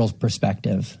cultural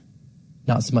perspective,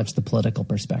 not so much the political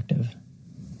perspective?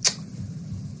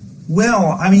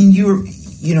 Well, I mean,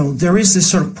 there is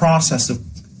this sort of process of,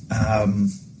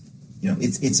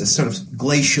 it's a sort of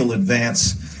glacial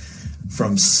advance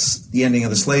from the ending of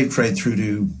the slave trade through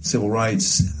to civil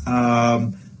rights.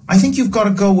 I think you've got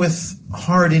to go with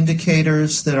hard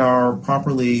indicators that are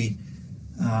properly,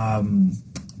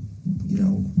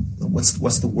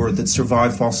 what's the word, that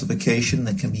survive falsification,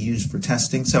 that can be used for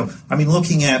testing. So, I mean,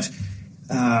 looking at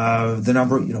the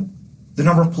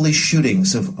number of police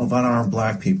shootings of unarmed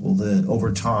black people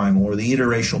over time, or the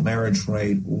interracial marriage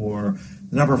rate, or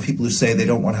the number of people who say they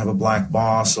don't want to have a black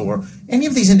boss, or any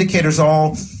of these indicators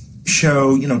all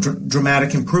show,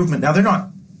 dramatic improvement. Now, they're not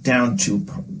down to,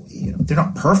 they're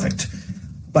not perfect,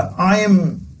 but I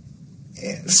am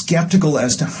skeptical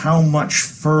as to how much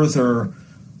further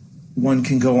one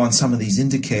can go on some of these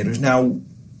indicators. Now,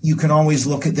 you can always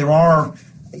look at,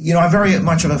 I'm very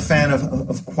much of a fan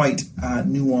of quite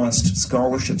nuanced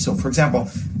scholarship. So, for example,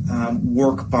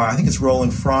 work by, I think it's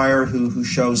Roland Fryer, who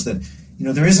shows that,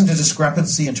 there isn't a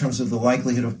discrepancy in terms of the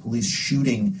likelihood of police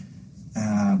shooting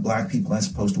black people as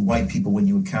opposed to white people when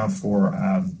you account for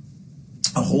a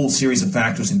whole series of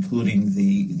factors, including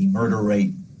the murder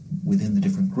rate within the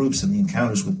different groups and the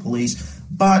encounters with police.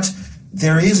 But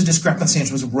there is a discrepancy in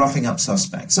terms of roughing up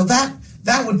suspects. So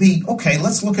that would be, okay,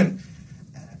 let's look at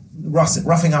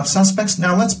roughing up suspects.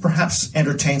 Now let's perhaps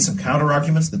entertain some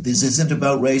counter-arguments that this isn't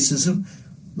about racism.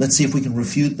 Let's see if we can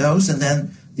refute those, and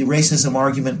then the racism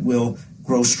argument will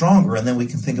grow stronger, and then we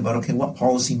can think about, okay, what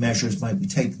policy measures might we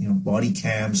take? Body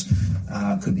cams,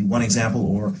 could be one example,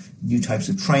 or new types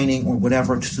of training or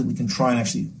whatever, so that we can try and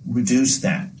actually reduce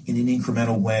that in an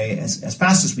incremental way as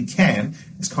fast as we can,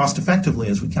 as cost effectively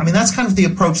as we can. I mean, that's kind of the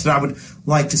approach that I would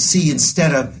like to see,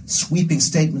 instead of sweeping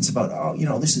statements about,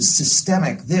 this is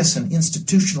systemic this and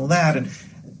institutional that, and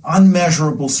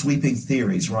unmeasurable sweeping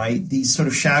theories, right? These sort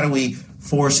of shadowy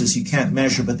forces you can't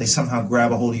measure, but they somehow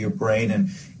grab a hold of your brain, and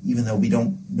even though we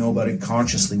don't know about it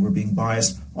consciously, we're being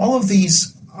biased. All of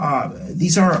these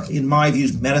are, in my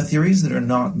views, meta-theories that are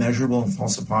not measurable and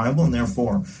falsifiable, and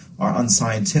therefore are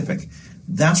unscientific.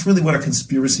 That's really what a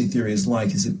conspiracy theory is like,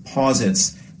 is it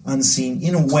posits unseen,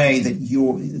 in a way that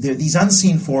these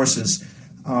unseen forces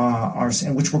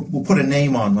and which we'll put a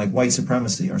name on, like white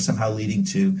supremacy, are somehow leading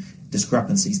to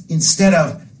discrepancies, instead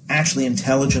of actually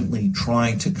intelligently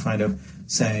trying to kind of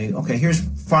say, okay, here's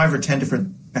 5 or 10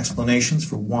 different explanations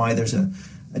for why there's a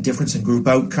difference in group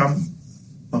outcome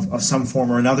of some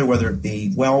form or another, whether it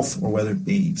be wealth or whether it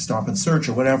be stop and search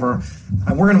or whatever,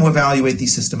 and we're going to evaluate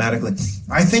these systematically.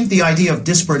 I think the idea of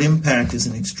disparate impact is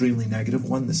an extremely negative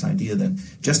one, this idea that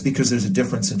just because there's a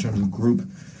difference in terms of group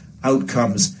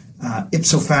outcomes,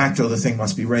 ipso facto the thing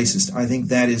must be racist. I think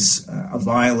that is a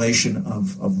violation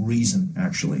of reason,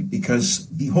 actually, because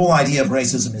the whole idea of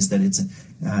racism is that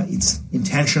it's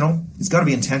intentional. It's got to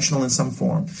be intentional in some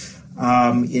form,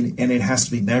 and it has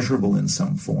to be measurable in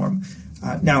some form.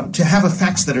 Now, to have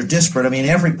effects that are disparate, I mean,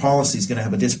 every policy is going to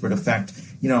have a disparate effect.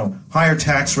 Higher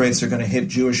tax rates are going to hit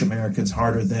Jewish Americans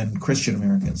harder than Christian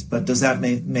Americans. But does that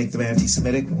make them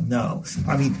anti-Semitic? Well, no.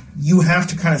 I mean, you have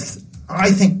to kind of,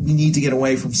 I think we need to get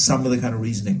away from some of the kind of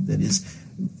reasoning that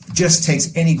just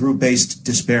takes any group-based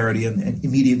disparity and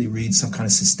immediately reads some kind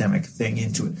of systemic thing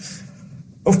into it.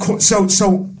 Of course, so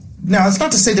now it's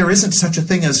not to say there isn't such a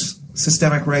thing as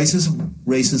systemic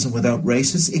racism without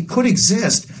racists. It could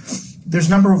exist. There's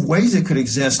a number of ways it could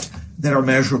exist that are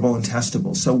measurable and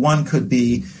testable. So one could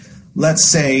be, let's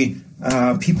say,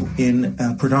 people in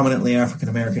predominantly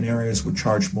African-American areas would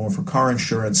charge more for car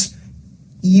insurance,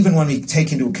 even when we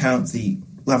take into account the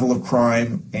level of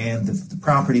crime and the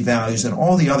property values and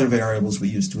all the other variables we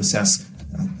use to assess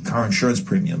car insurance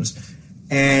premiums.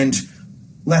 And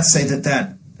let's say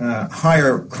that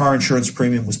higher car insurance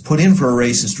premium was put in for a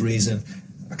racist reason,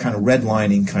 a kind of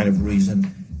redlining kind of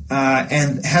reason,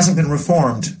 and hasn't been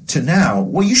reformed to now.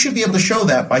 Well, you should be able to show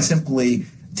that by simply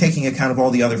taking account of all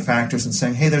the other factors and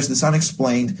saying, hey, there's this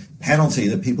unexplained penalty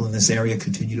that people in this area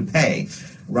continue to pay,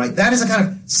 right? That is a kind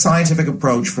of scientific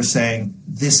approach for saying,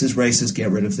 this is racist, get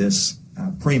rid of this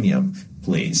premium,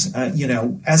 please.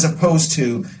 As opposed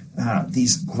to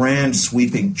these grand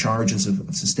sweeping charges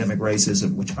of systemic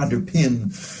racism, which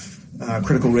underpin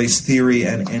critical race theory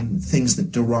and things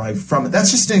that derive from it.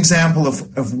 That's just an example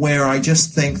of where I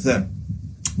just think that,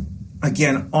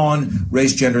 again, on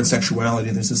race, gender, and sexuality,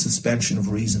 there's a suspension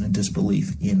of reason and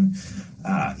disbelief in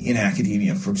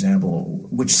academia, for example,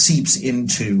 which seeps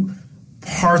into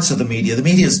parts of the media. The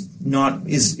media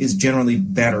is generally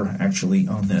better, actually,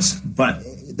 on this. But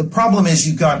the problem is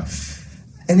you've got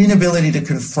an inability to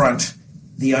confront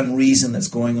the unreason that's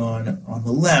going on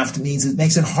the left. Means it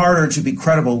makes it harder to be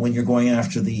credible when you're going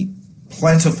after the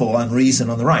plentiful unreason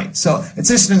on the right. So it's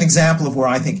just an example of where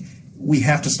I think we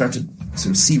have to start to sort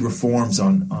of see reforms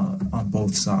on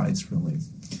both sides, really.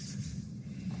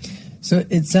 So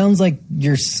it sounds like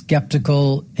you're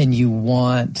skeptical and you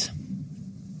want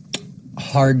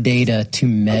hard data to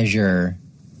measure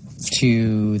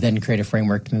to then create a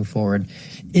framework to move forward.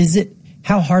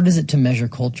 How hard is it to measure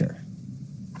culture?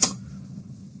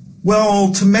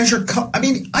 Well, to measure,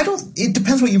 it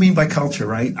depends what you mean by culture,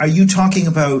 right? Are you talking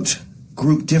about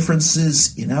group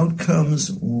differences in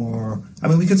outcomes, or,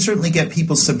 we could certainly get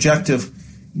people's subjective,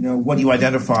 what do you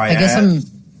identify as?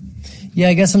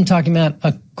 I guess I'm talking about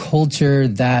a culture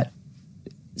that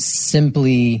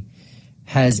simply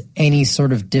has any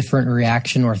sort of different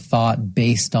reaction or thought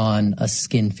based on a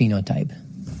skin phenotype.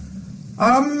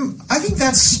 I think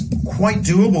that's quite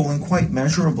doable and quite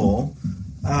measurable.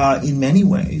 In many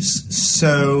ways.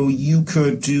 So you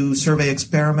could do survey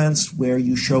experiments where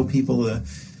you show people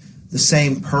the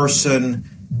same person,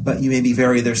 but you maybe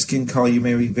vary their skin color, you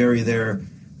maybe vary their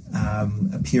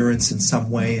appearance in some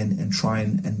way, and try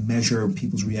and measure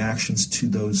people's reactions to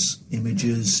those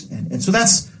images. And so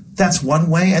that's one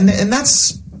way. And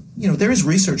that's, there is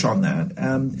research on that.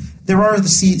 There are the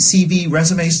CV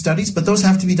resume studies, but those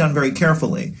have to be done very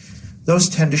carefully. Those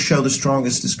tend to show the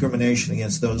strongest discrimination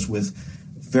against those with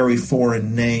very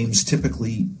foreign names.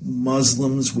 Typically,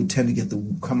 Muslims would tend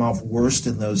to come off worst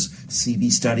in those CV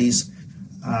studies.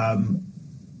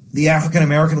 The African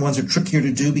American ones are trickier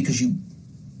to do because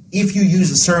if you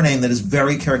use a surname that is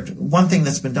very one thing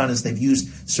that's been done is they've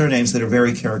used surnames that are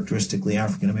very characteristically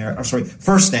African American,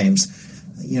 first names,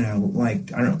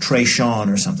 like, I don't know, Trey Sean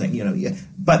or something,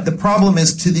 But the problem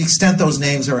is, to the extent those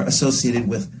names are associated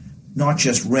with not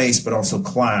just race, but also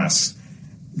class,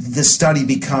 the study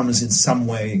becomes in some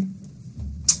way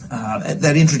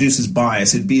that introduces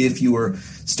bias. It'd be if you were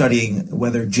studying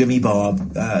whether Jimmy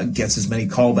Bob gets as many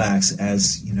callbacks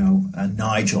as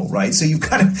Nigel, right? So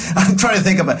I'm trying to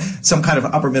think of some kind of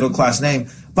upper middle class name,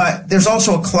 but there's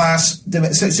also a class.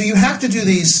 So you have to do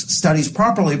these studies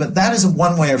properly. But that is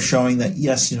one way of showing that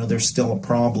yes, there's still a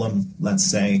problem. Let's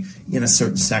say in a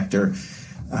certain sector.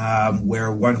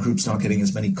 Where one group's not getting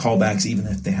as many callbacks, even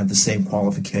if they have the same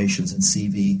qualifications and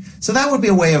CV. So that would be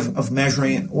a way of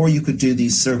measuring it, or you could do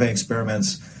these survey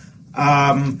experiments.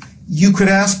 You could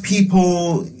ask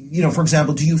people, for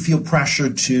example, do you feel pressure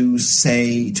to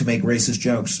make racist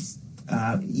jokes,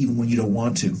 even when you don't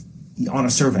want to, on a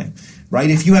survey, right?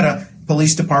 If you had a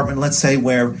police department, let's say,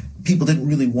 where people didn't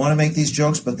really want to make these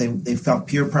jokes, but they felt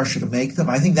peer pressure to make them.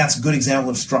 I think that's a good example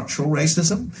of structural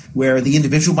racism, where the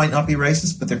individual might not be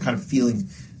racist, but they're kind of feeling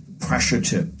pressure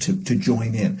to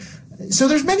join in. So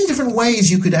there's many different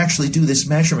ways you could actually do this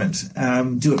measurement,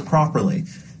 do it properly.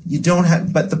 You don't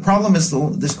have, but the problem is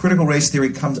this critical race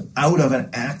theory comes out of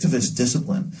an activist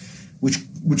discipline, which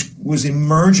was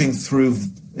emerging through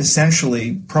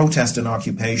essentially protest and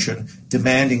occupation,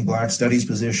 demanding black studies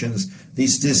positions,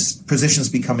 these positions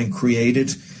becoming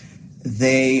created.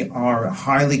 They are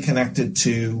highly connected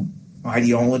to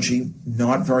ideology,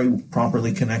 not very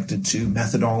properly connected to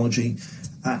methodology,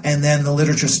 and then the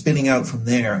literature spinning out from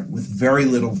there with very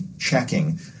little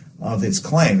checking of its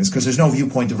claims, because there's no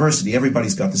viewpoint diversity.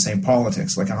 Everybody's got the same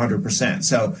politics, like 100%.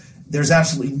 So there's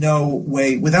absolutely no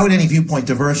way, without any viewpoint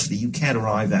diversity, you can't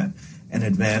arrive at an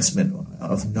advancement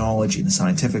of knowledge in a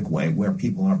scientific way where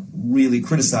people are really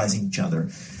criticizing each other,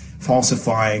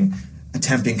 falsifying,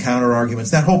 attempting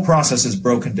counter-arguments. That whole process is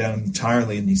broken down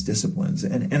entirely in these disciplines.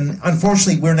 And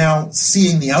unfortunately, we're now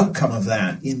seeing the outcome of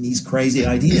that in these crazy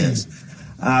ideas,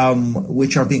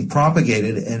 which are being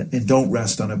propagated and don't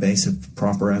rest on a base of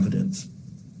proper evidence.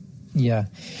 Yeah.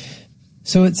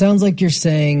 So it sounds like you're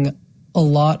saying a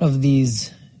lot of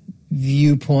these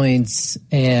viewpoints,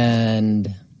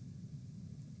 and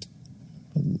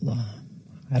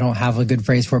I don't have a good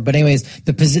phrase for it, but anyways,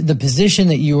 the position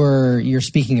that you're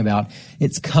speaking about,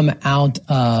 it's come out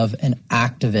of an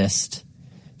activist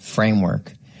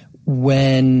framework.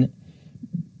 And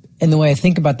the way I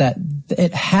think about that,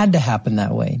 it had to happen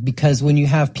that way, because when you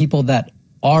have people that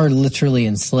are literally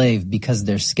enslaved because of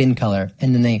their skin color,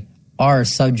 and then they are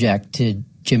subject to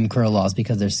Jim Crow laws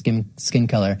because of their skin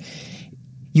color,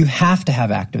 you have to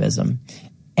have activism.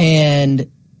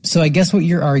 And so I guess what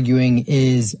you're arguing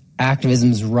is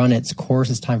activism's run its course.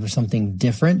 It's time for something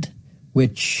different,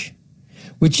 which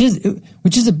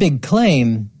is a big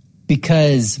claim,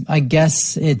 because I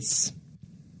guess it's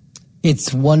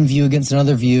one view against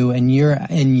another view, and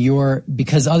you're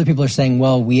because other people are saying,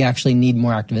 well, we actually need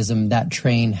more activism. That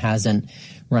train hasn't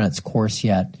run its course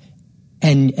yet,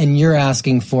 and you're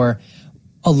asking for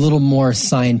a little more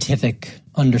scientific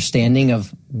understanding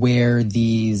of where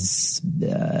these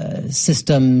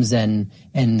systems and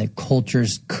the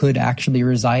cultures could actually be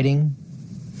residing?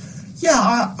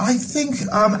 Yeah, I think,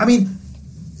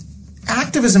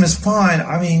 activism is fine.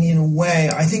 In a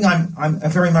way, I think I'm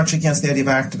very much against the idea of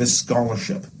activist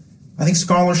scholarship. I think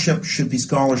scholarship should be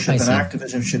scholarship and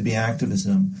activism should be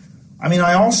activism.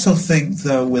 I also think,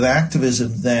 though, with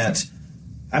activism that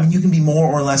you can be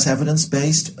more or less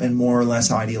evidence-based and more or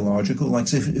less ideological. Like,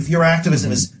 so if your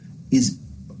activism is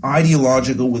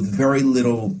ideological with very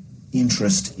little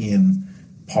interest in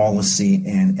policy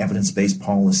and evidence-based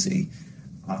policy,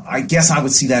 I guess I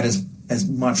would see that as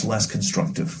much less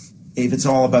constructive. If it's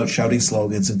all about shouting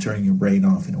slogans and turning your brain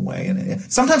off in a way. And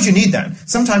sometimes you need that.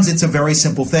 Sometimes it's a very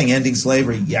simple thing, ending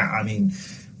slavery,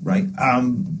 right.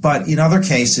 But in other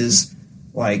cases,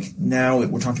 like now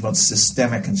we're talking about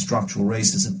systemic and structural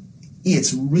racism,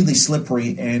 it's really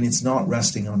slippery, and it's not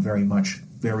resting on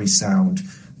very sound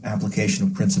application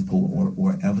of principle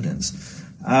or evidence.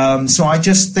 So I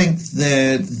just think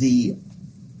that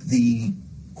the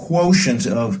quotient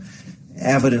of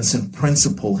evidence and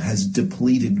principle has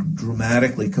depleted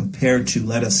dramatically compared to,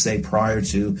 let us say, prior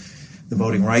to the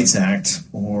Voting Rights Act,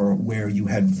 or where you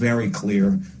had very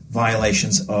clear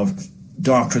violations of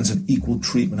doctrines of equal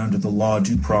treatment under the law,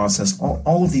 due process,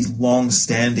 all of these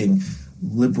long-standing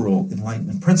liberal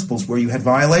Enlightenment principles where you had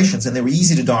violations, and they were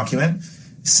easy to document.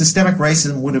 systemic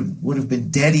racism would have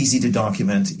been dead easy to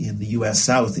document in the U.S.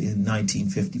 South in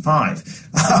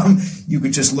 1955. You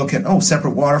could just look at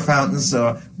separate water fountains,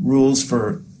 rules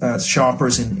for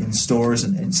shoppers in stores,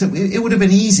 and so it would have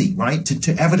been easy, right,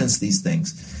 to evidence these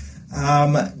things.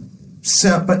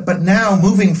 But now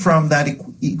moving from that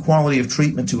equality of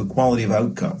treatment to equality of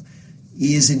outcome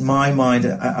is, in my mind,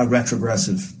 a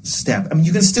retrogressive step. I mean,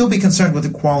 you can still be concerned with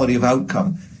equality of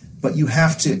outcome, but you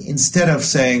have to, instead of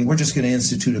saying we're just going to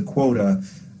institute a quota,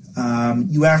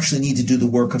 you actually need to do the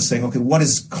work of saying, okay, what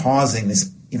is causing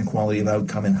this inequality of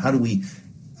outcome, and how do we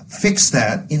fix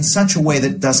that in such a way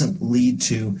that doesn't lead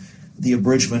to the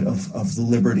abridgment of the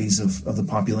liberties of the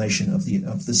population, of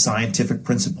the scientific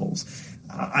principles.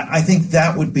 I think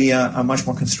that would be a much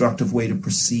more constructive way to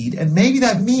proceed, and maybe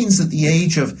that means that the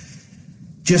age of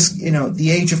just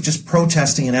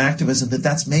protesting and activism,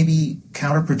 that's maybe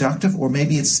counterproductive, or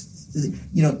maybe it's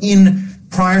in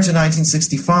prior to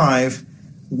 1965,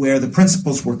 where the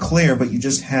principles were clear, but you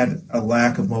just had a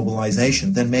lack of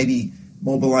mobilization, then maybe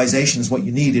mobilization is what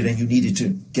you needed, and you needed to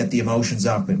get the emotions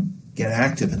up and get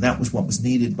active, and that was what was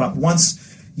needed. But once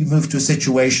you move to a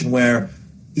situation where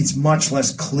it's much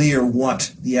less clear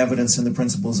what the evidence and the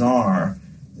principles are,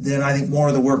 then I think more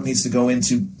of the work needs to go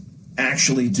into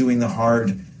actually doing the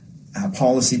hard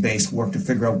policy-based work to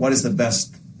figure out what is the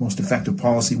best, most effective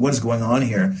policy, what is going on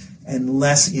here, and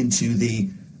less into the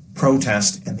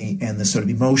protest and the sort of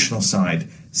emotional side.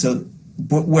 So,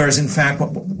 whereas in fact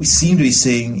what we seem to be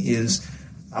seeing is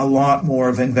a lot more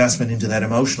of investment into that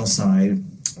emotional side,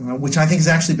 which I think has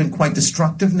actually been quite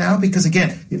destructive now, because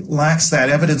again, it lacks that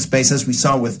evidence base, as we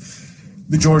saw with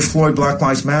the George Floyd Black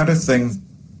Lives Matter thing.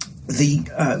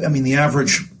 The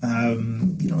average,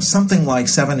 something like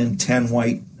 7 in 10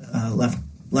 white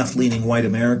left-leaning white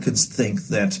Americans think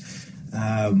that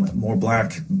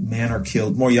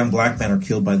more young black men are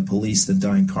killed by the police than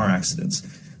die in car accidents.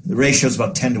 The ratio is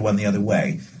about 10 to 1 the other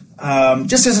way.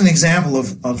 Just as an example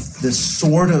of this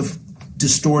sort of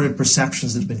distorted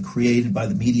perceptions that have been created by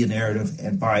the media narrative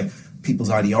and by people's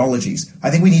ideologies,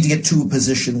 I think we need to get to a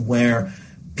position where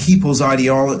people's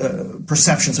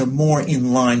perceptions are more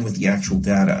in line with the actual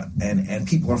data, and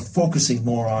people are focusing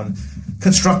more on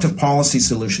constructive policy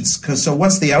solutions. So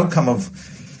what's the outcome of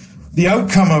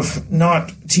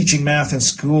not teaching math in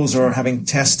schools, or having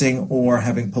testing, or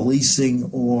having policing,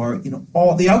 or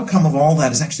the outcome of all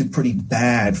that is actually pretty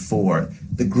bad for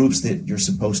the groups that you're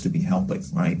supposed to be helping,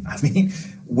 right? I mean,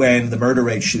 when the murder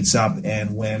rate shoots up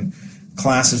and when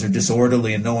classes are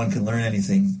disorderly and no one can learn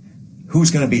anything, who's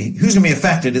going to be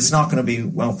affected? It's not going to be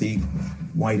wealthy,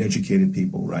 white, educated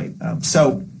people, right?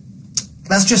 So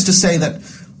that's just to say that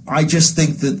I just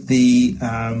think that the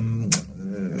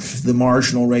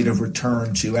marginal rate of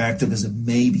return to activism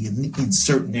maybe in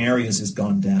certain areas has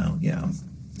gone down. Yeah.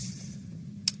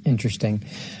 Interesting.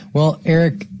 Well,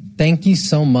 Eric, thank you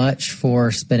so much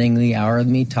for spending the hour with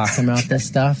me talking about this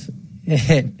stuff.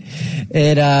 It's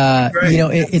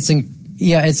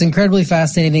incredibly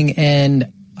fascinating,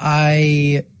 and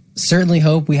I certainly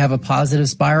hope we have a positive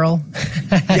spiral,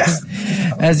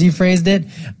 as you phrased it.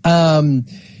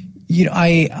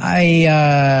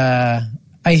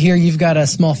 I hear you've got a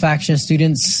small faction of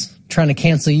students trying to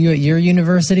cancel you at your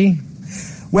university.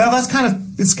 Well,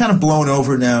 it's kind of blown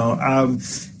over now.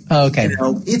 Okay.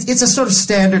 It's a sort of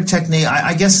standard technique.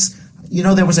 I guess,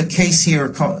 there was a case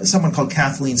here, someone called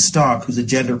Kathleen Stock, who's a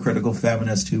gender critical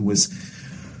feminist who was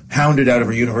hounded out of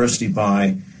her university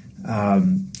by,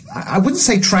 I wouldn't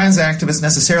say trans activists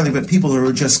necessarily, but people who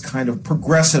are just kind of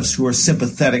progressives who are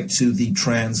sympathetic to the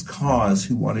trans cause,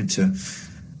 who wanted to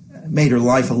made her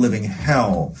life a living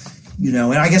hell,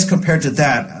 and I guess compared to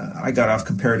that, I got off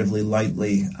comparatively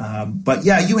lightly. But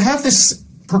yeah, you have this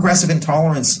progressive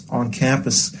intolerance on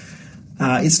campus.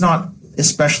 It's not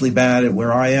especially bad at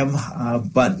where I am,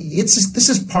 but this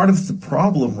is part of the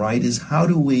problem, right? Is how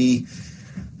do we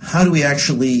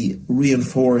actually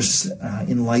reinforce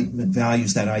Enlightenment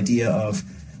values, that idea of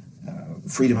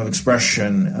freedom of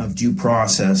expression, of due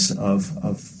process, of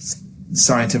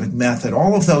scientific method?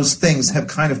 All of those things have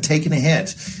kind of taken a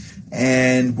hit,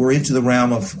 and we're into the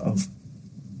realm of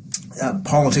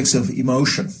politics of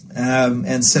emotion.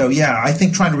 And so, yeah, I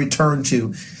think trying to return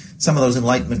to some of those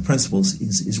Enlightenment principles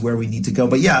is where we need to go.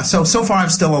 But yeah, so far I'm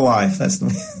still alive. That's the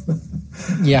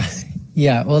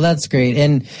Yeah. Well, that's great.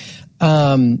 And,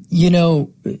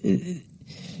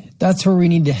 that's where we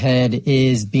need to head,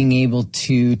 is being able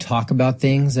to talk about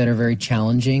things that are very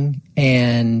challenging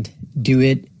and do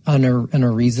it in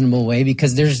a reasonable way,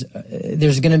 because there's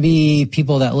going to be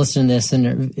people that listen to this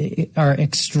and are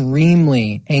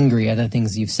extremely angry at the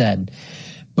things you've said,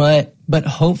 but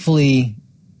hopefully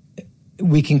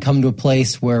we can come to a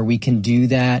place where we can do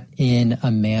that in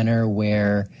a manner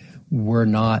where we're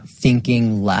not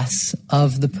thinking less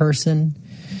of the person.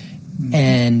 Mm-hmm.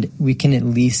 And we can at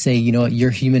least say, you know what,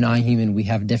 you're human, I'm human. We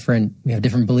have different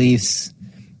beliefs.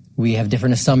 We have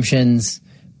different assumptions,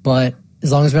 but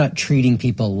as long as we're not treating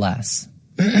people less.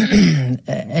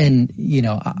 And, you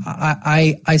know,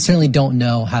 I certainly don't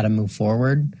know how to move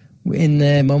forward in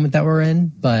the moment that we're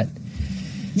in, but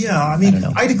yeah, I mean,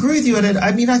 I'd agree with you. And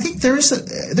I mean, I think there's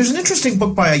an interesting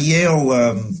book by a Yale,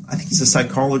 I think he's a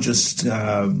psychologist,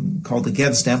 called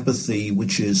Against Empathy,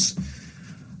 which is,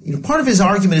 you know, part of his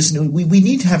argument is, you know, we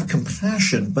need to have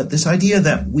compassion, but this idea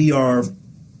that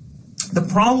the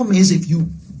problem is if you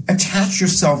attach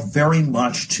yourself very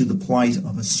much to the plight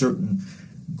of a certain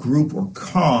group or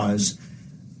cause,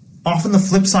 often the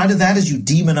flip side of that is you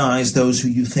demonize those who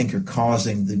you think are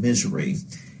causing the misery.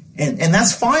 And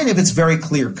that's fine if it's very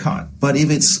clear-cut, but if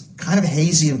it's kind of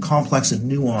hazy and complex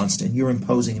and nuanced and you're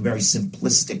imposing a very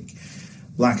simplistic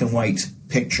black and white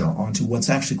picture onto what's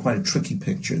actually quite a tricky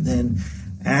picture, then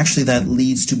actually that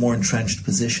leads to more entrenched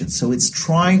positions. So it's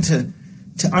trying to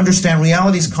understand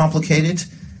reality is complicated,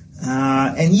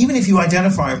 and even if you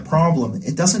identify a problem,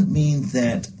 it doesn't mean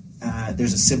that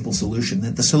there's a simple solution,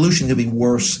 that the solution could be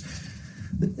worse.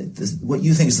 What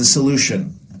you think is the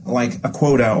solution, like a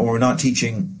quota or not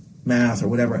teaching math or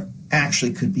whatever,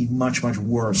 actually could be much, much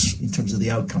worse in terms of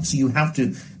the outcome. So you have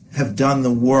to have done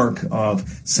the work of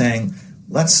saying,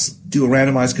 let's do a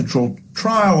randomized controlled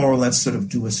trial, or let's sort of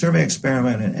do a survey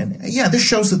experiment, and yeah, this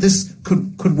shows that this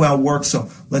could well work, so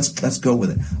let's go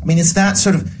with it. I mean, it's that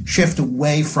sort of shift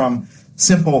away from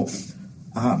simple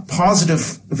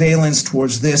positive valence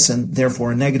towards this and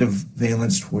therefore a negative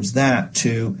valence towards that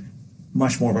to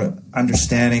much more of an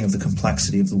understanding of the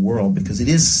complexity of the world, because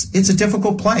it's a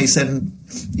difficult place, and,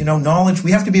 you know, knowledge,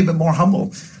 we have to be a bit more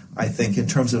humble, I think, in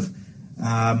terms of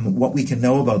what we can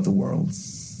know about the world.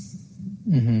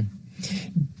 Mm-hmm.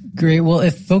 Great. Well,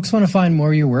 if folks want to find more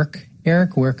of your work,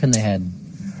 Eric, where can they head?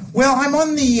 Well, I'm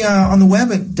on the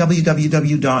web at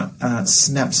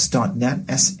www.sneps.net,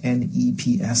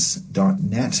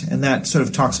 SNEPS.net, and that sort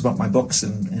of talks about my books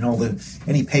and all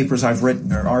any papers I've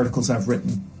written or articles I've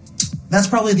written. That's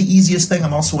probably the easiest thing.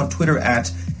 I'm also on Twitter at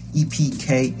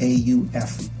EPKAUFM.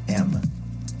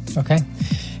 Okay,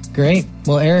 great.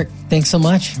 Well, Eric, thanks so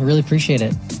much. I really appreciate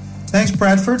it. Thanks,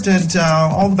 Bradford, and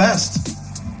all the best.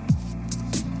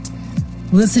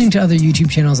 Listening to other YouTube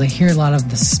channels, I hear a lot of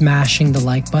the smashing the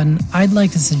like button. I'd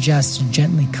like to suggest to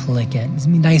gently click it. It's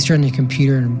nicer on your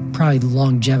computer and probably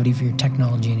longevity for your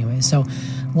technology anyway. So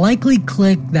likely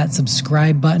click that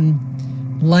subscribe button,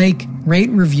 like, rate,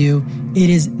 and review. It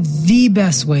is the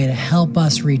best way to help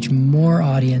us reach more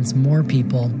audience, more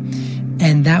people,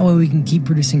 and that way we can keep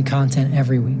producing content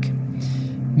every week.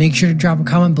 Make sure to drop a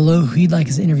comment below who you'd like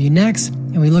us to interview next,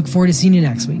 and we look forward to seeing you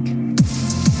next week.